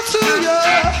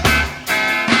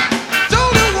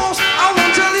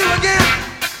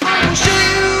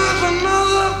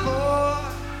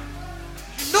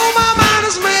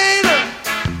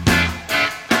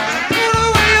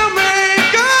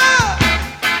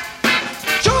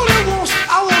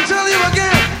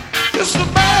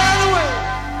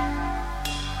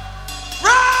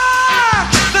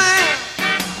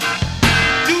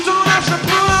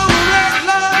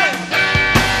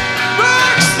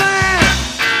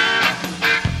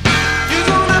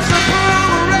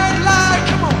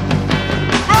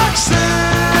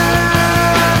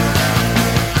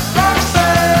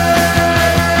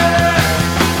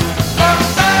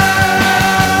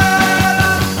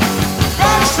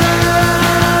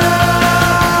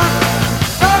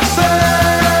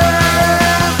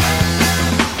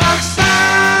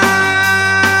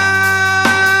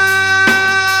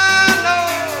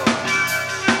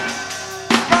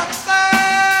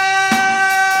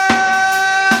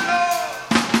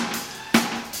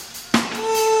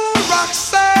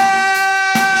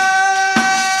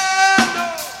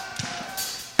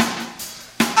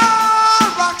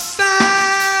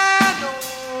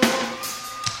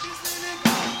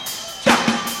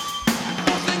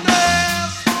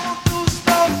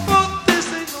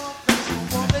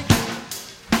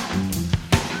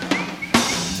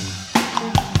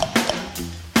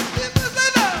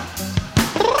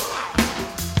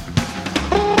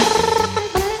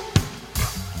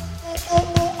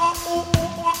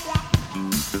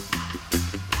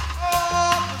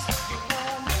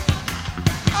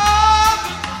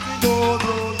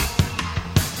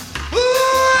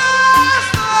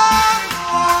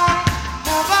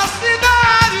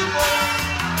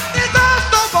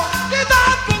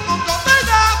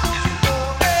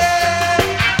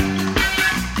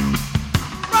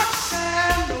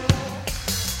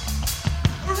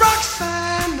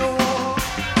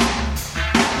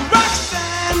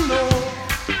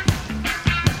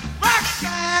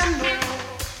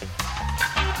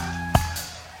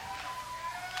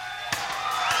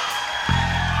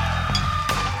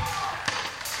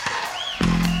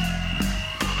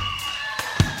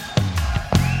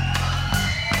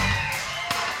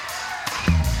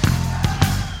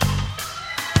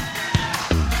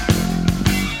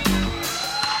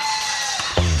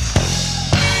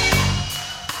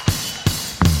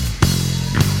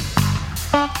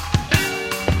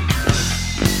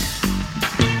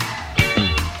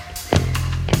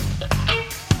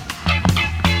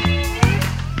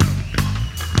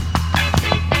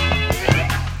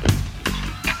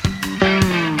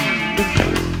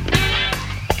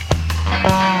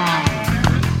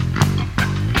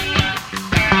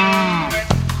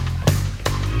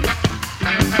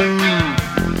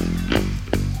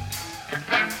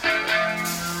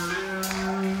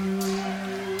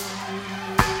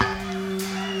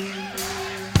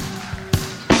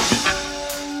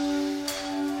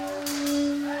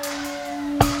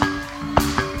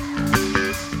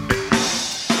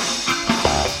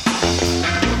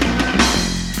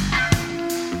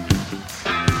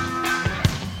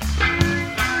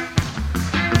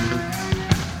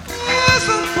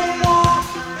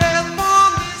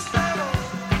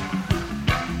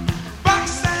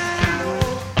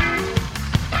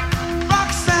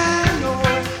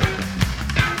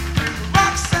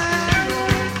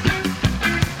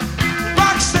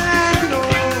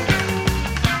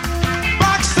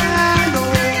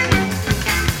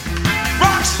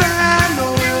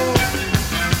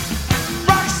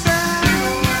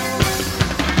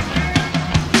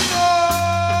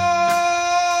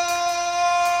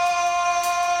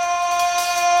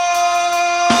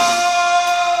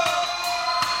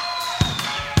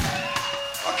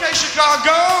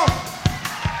Chicago.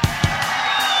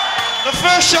 The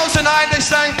first show tonight, they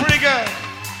sang pretty good.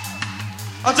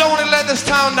 I don't want to let this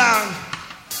town down.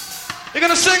 You're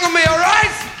gonna sing with me, all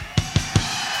right?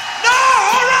 No,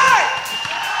 all right.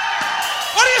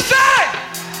 What do you say?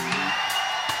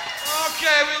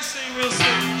 Okay, we'll see, we'll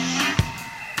see.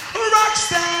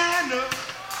 Roxanne,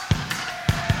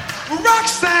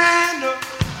 Roxanne,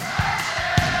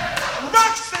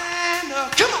 Roxanne,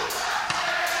 come on,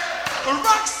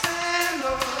 Roxanne,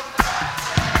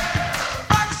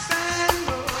 Roxanne,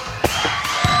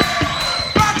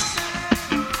 Roxanne,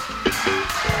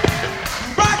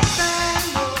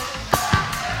 Roxanne,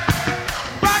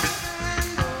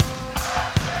 Roxanne.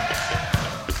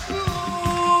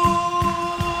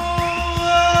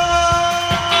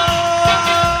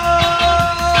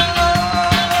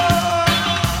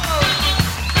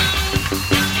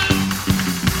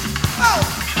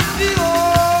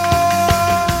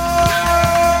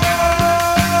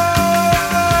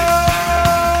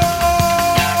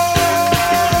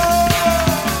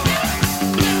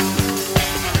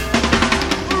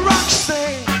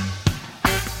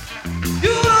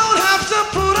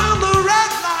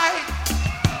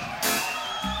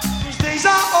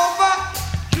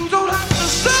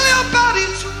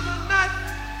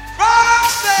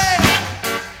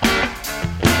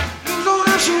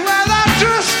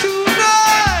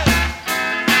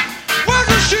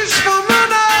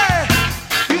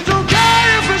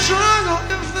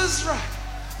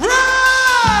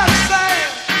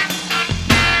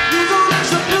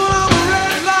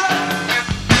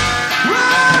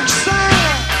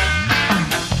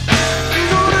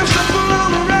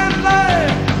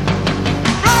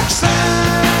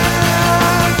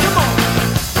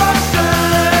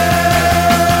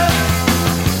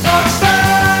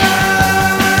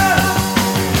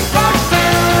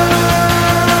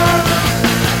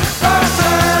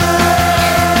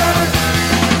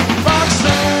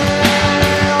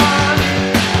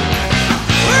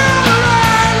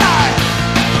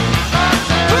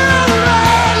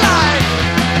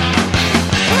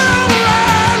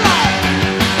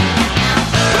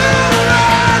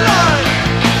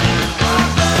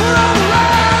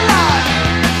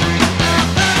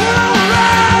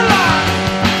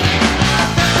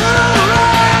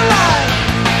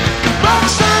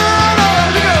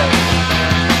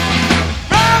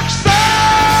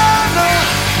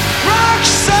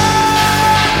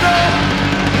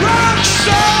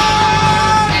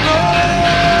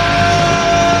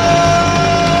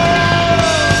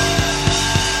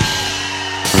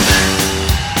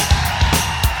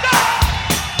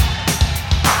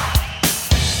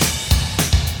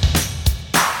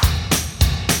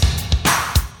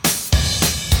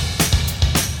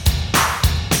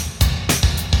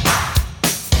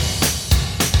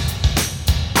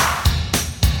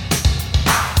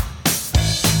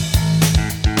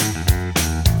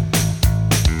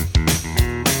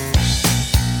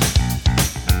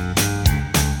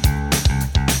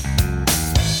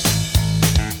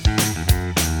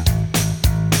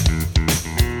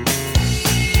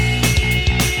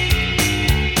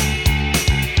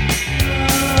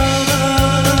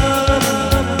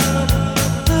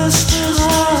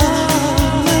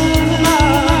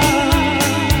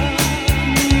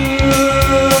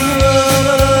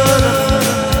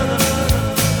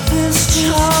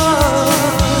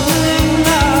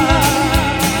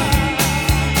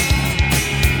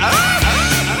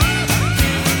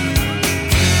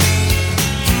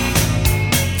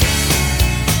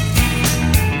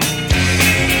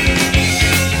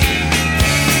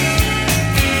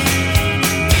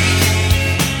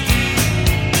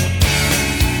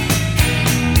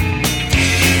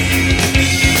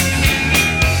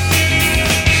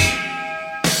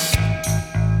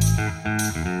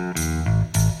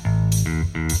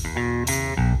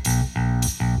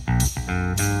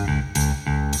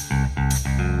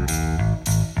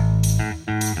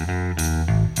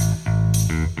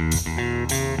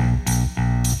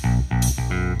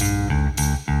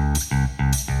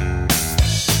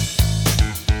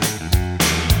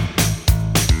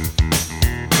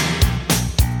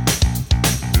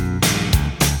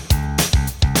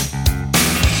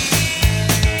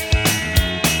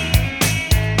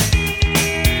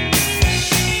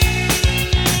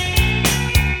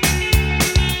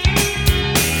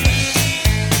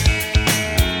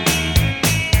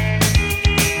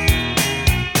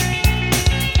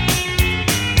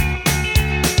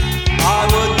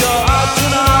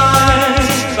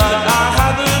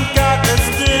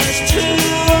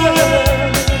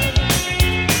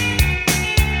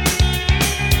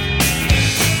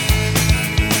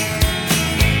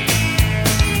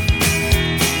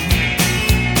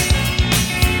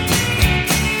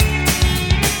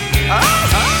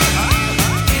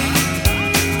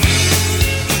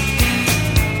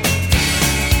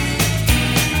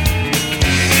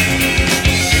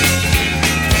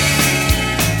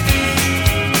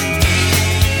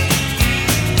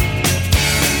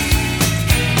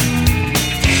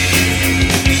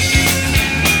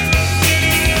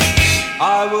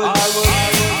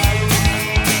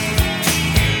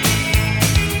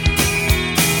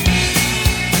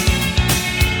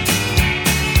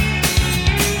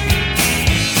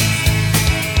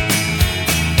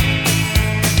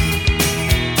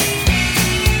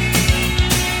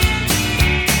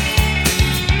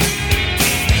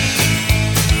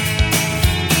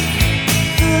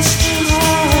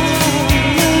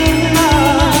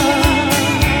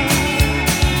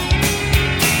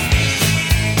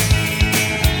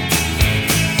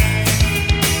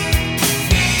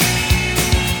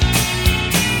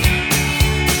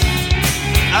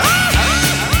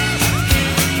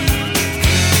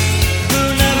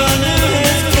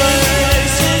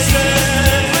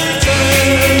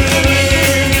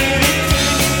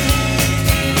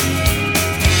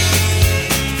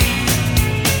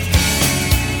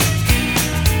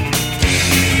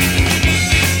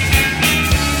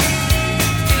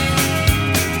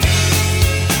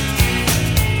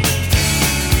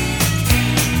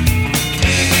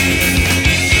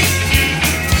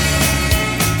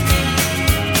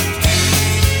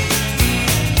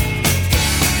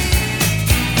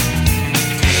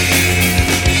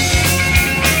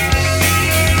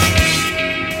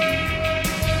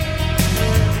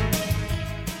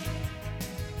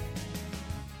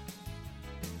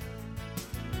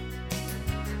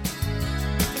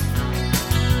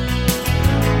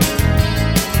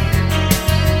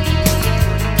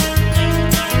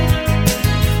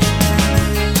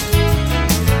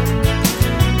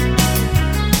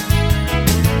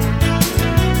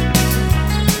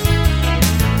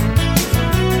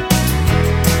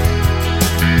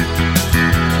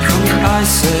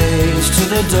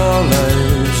 the dull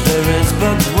age, there is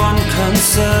but one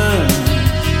concern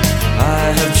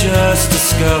I have just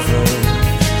discovered.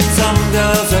 Some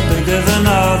girls are bigger than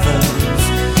others.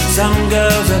 Some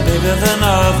girls are bigger than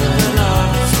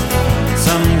others.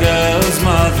 Some girls'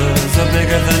 mothers are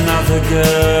bigger than other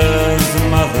girls'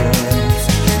 mothers.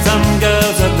 Some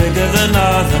girls are bigger than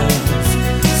others.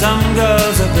 Some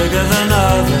girls are bigger than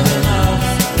others.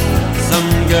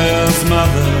 Some girls'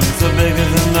 mothers are bigger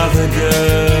than other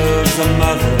girls'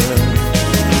 mothers.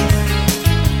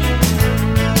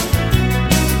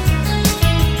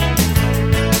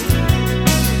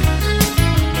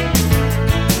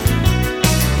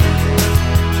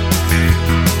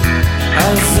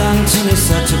 As Antony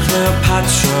said to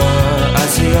Cleopatra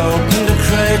as he opened a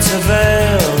crater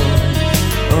veil,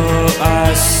 oh,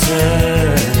 I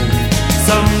said,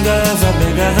 some girls are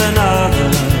bigger than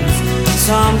others.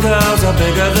 Some girls are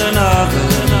bigger than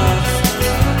others.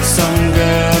 Some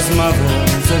girls'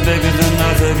 mothers are bigger than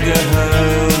other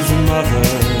girls'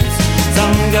 mothers.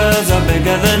 Some girls are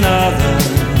bigger than others.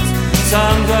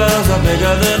 Some girls are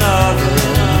bigger than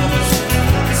others.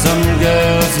 Some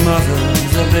girls'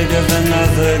 mothers are bigger than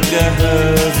other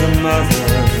girls'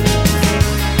 mothers.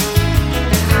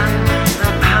 The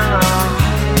pillow,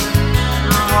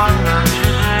 the one that you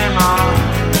dream of.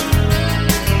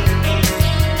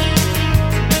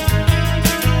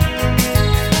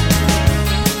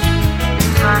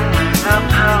 Send me the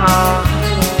pillow,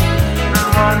 the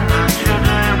one that you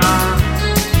dream of.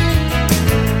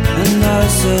 And I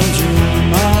send you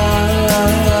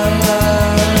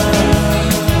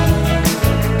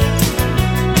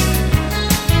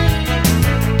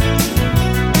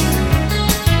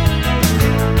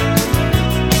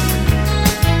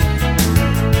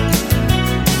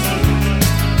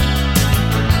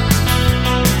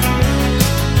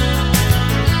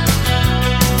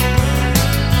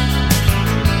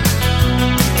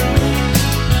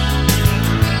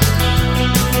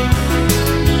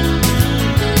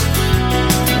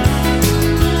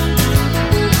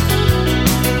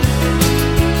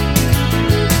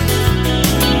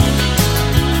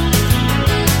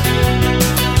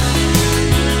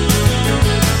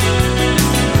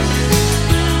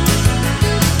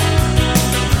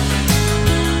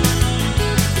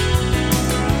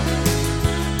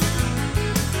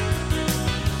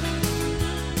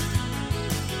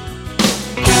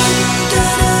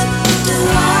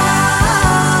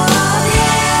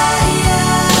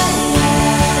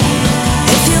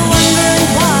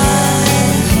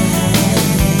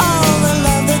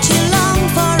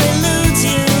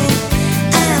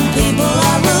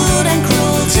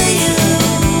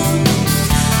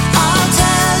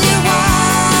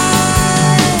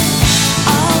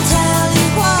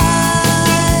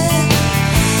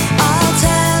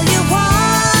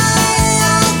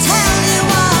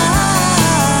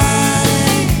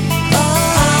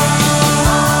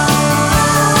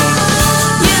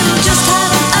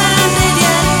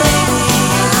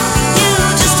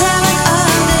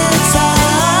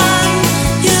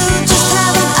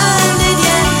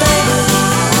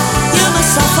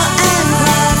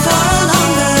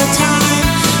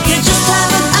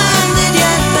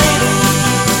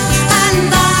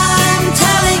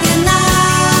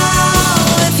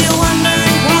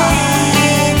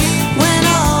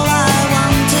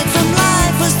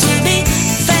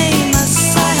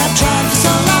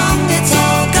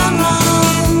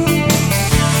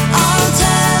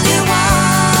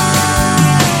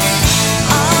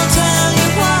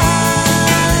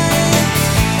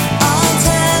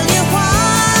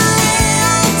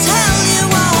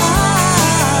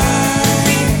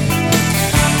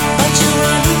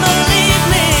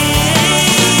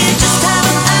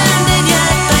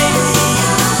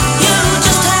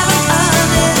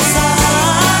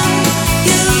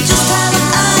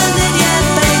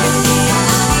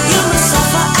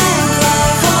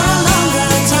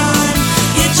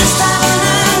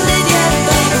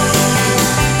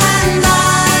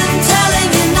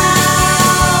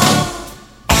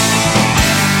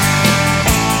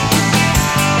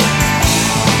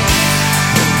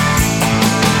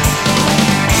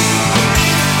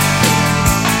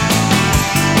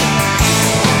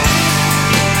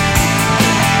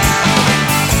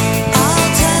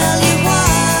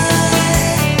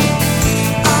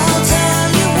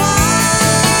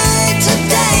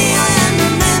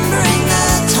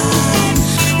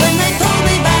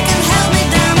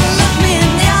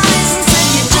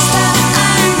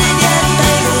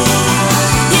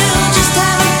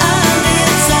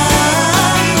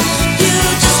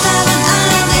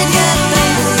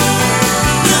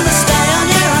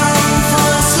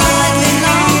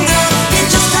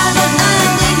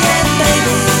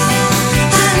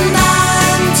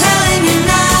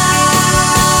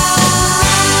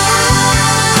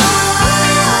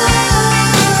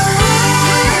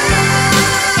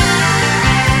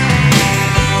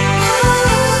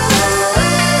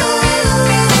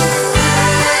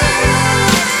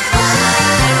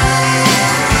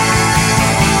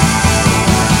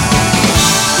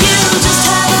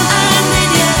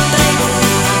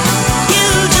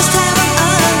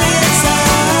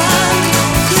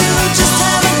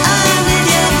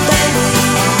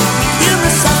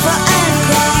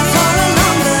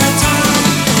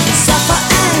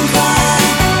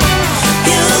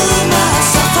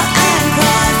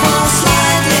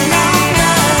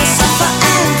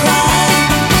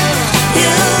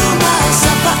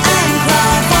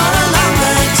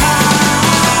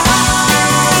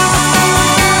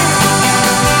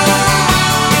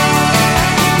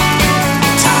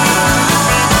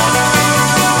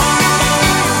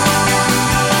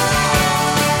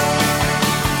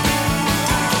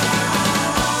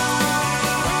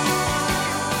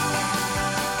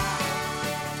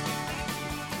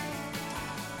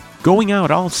Going Out,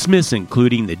 all Smiths,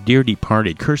 including the dear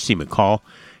departed Kirsty MacColl,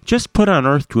 just put on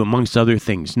Earth to, amongst other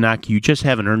things, knock You Just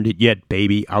Haven't Earned It Yet,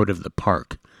 Baby, out of the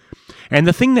park. And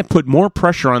the thing that put more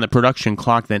pressure on the production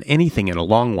clock than anything in a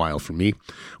long while for me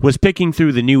was picking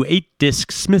through the new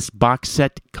 8-disc Smiths box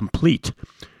set Complete,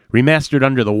 remastered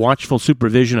under the watchful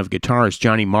supervision of guitarist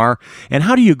Johnny Marr. And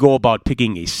how do you go about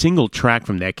picking a single track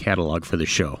from that catalog for the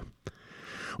show?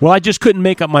 Well, I just couldn't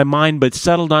make up my mind, but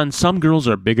settled on Some Girls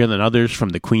Are Bigger Than Others from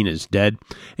The Queen Is Dead.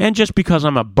 And just because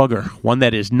I'm a bugger, one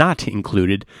that is not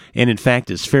included, and in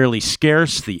fact is fairly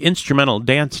scarce, the instrumental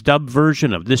dance dub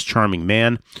version of This Charming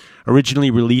Man, originally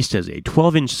released as a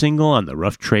 12-inch single on the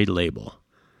Rough Trade label.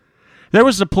 There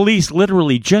was the Police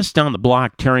literally just down the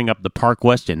block tearing up the Park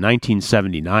West in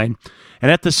 1979,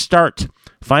 and at the start,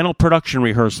 final production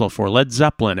rehearsal for Led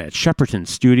Zeppelin at Shepperton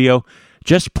Studio,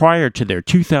 just prior to their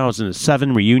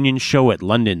 2007 reunion show at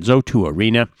London's O2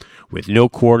 Arena, with no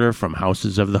quarter from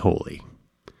Houses of the Holy.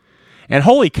 And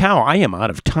holy cow, I am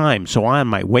out of time, so on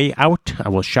my way out, I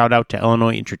will shout out to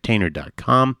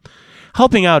IllinoisEntertainer.com.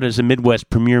 Helping out as a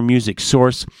Midwest premier music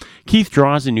source, Keith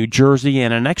Draws in New Jersey,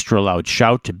 and an extra loud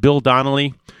shout to Bill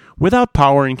Donnelly, Without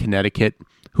Power in Connecticut,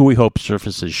 who we hope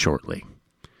surfaces shortly.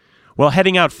 Well,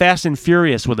 heading out fast and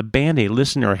furious with a band a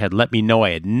listener had let me know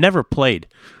I had never played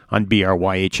on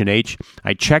BRYH&H.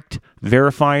 I checked,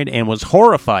 verified, and was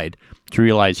horrified to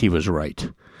realize he was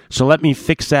right. So let me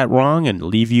fix that wrong and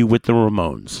leave you with the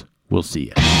Ramones. We'll see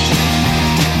you.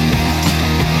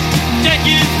 Jack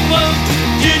is a run,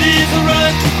 Judy is a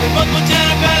run. We both put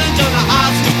down a balance on the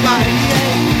high supply.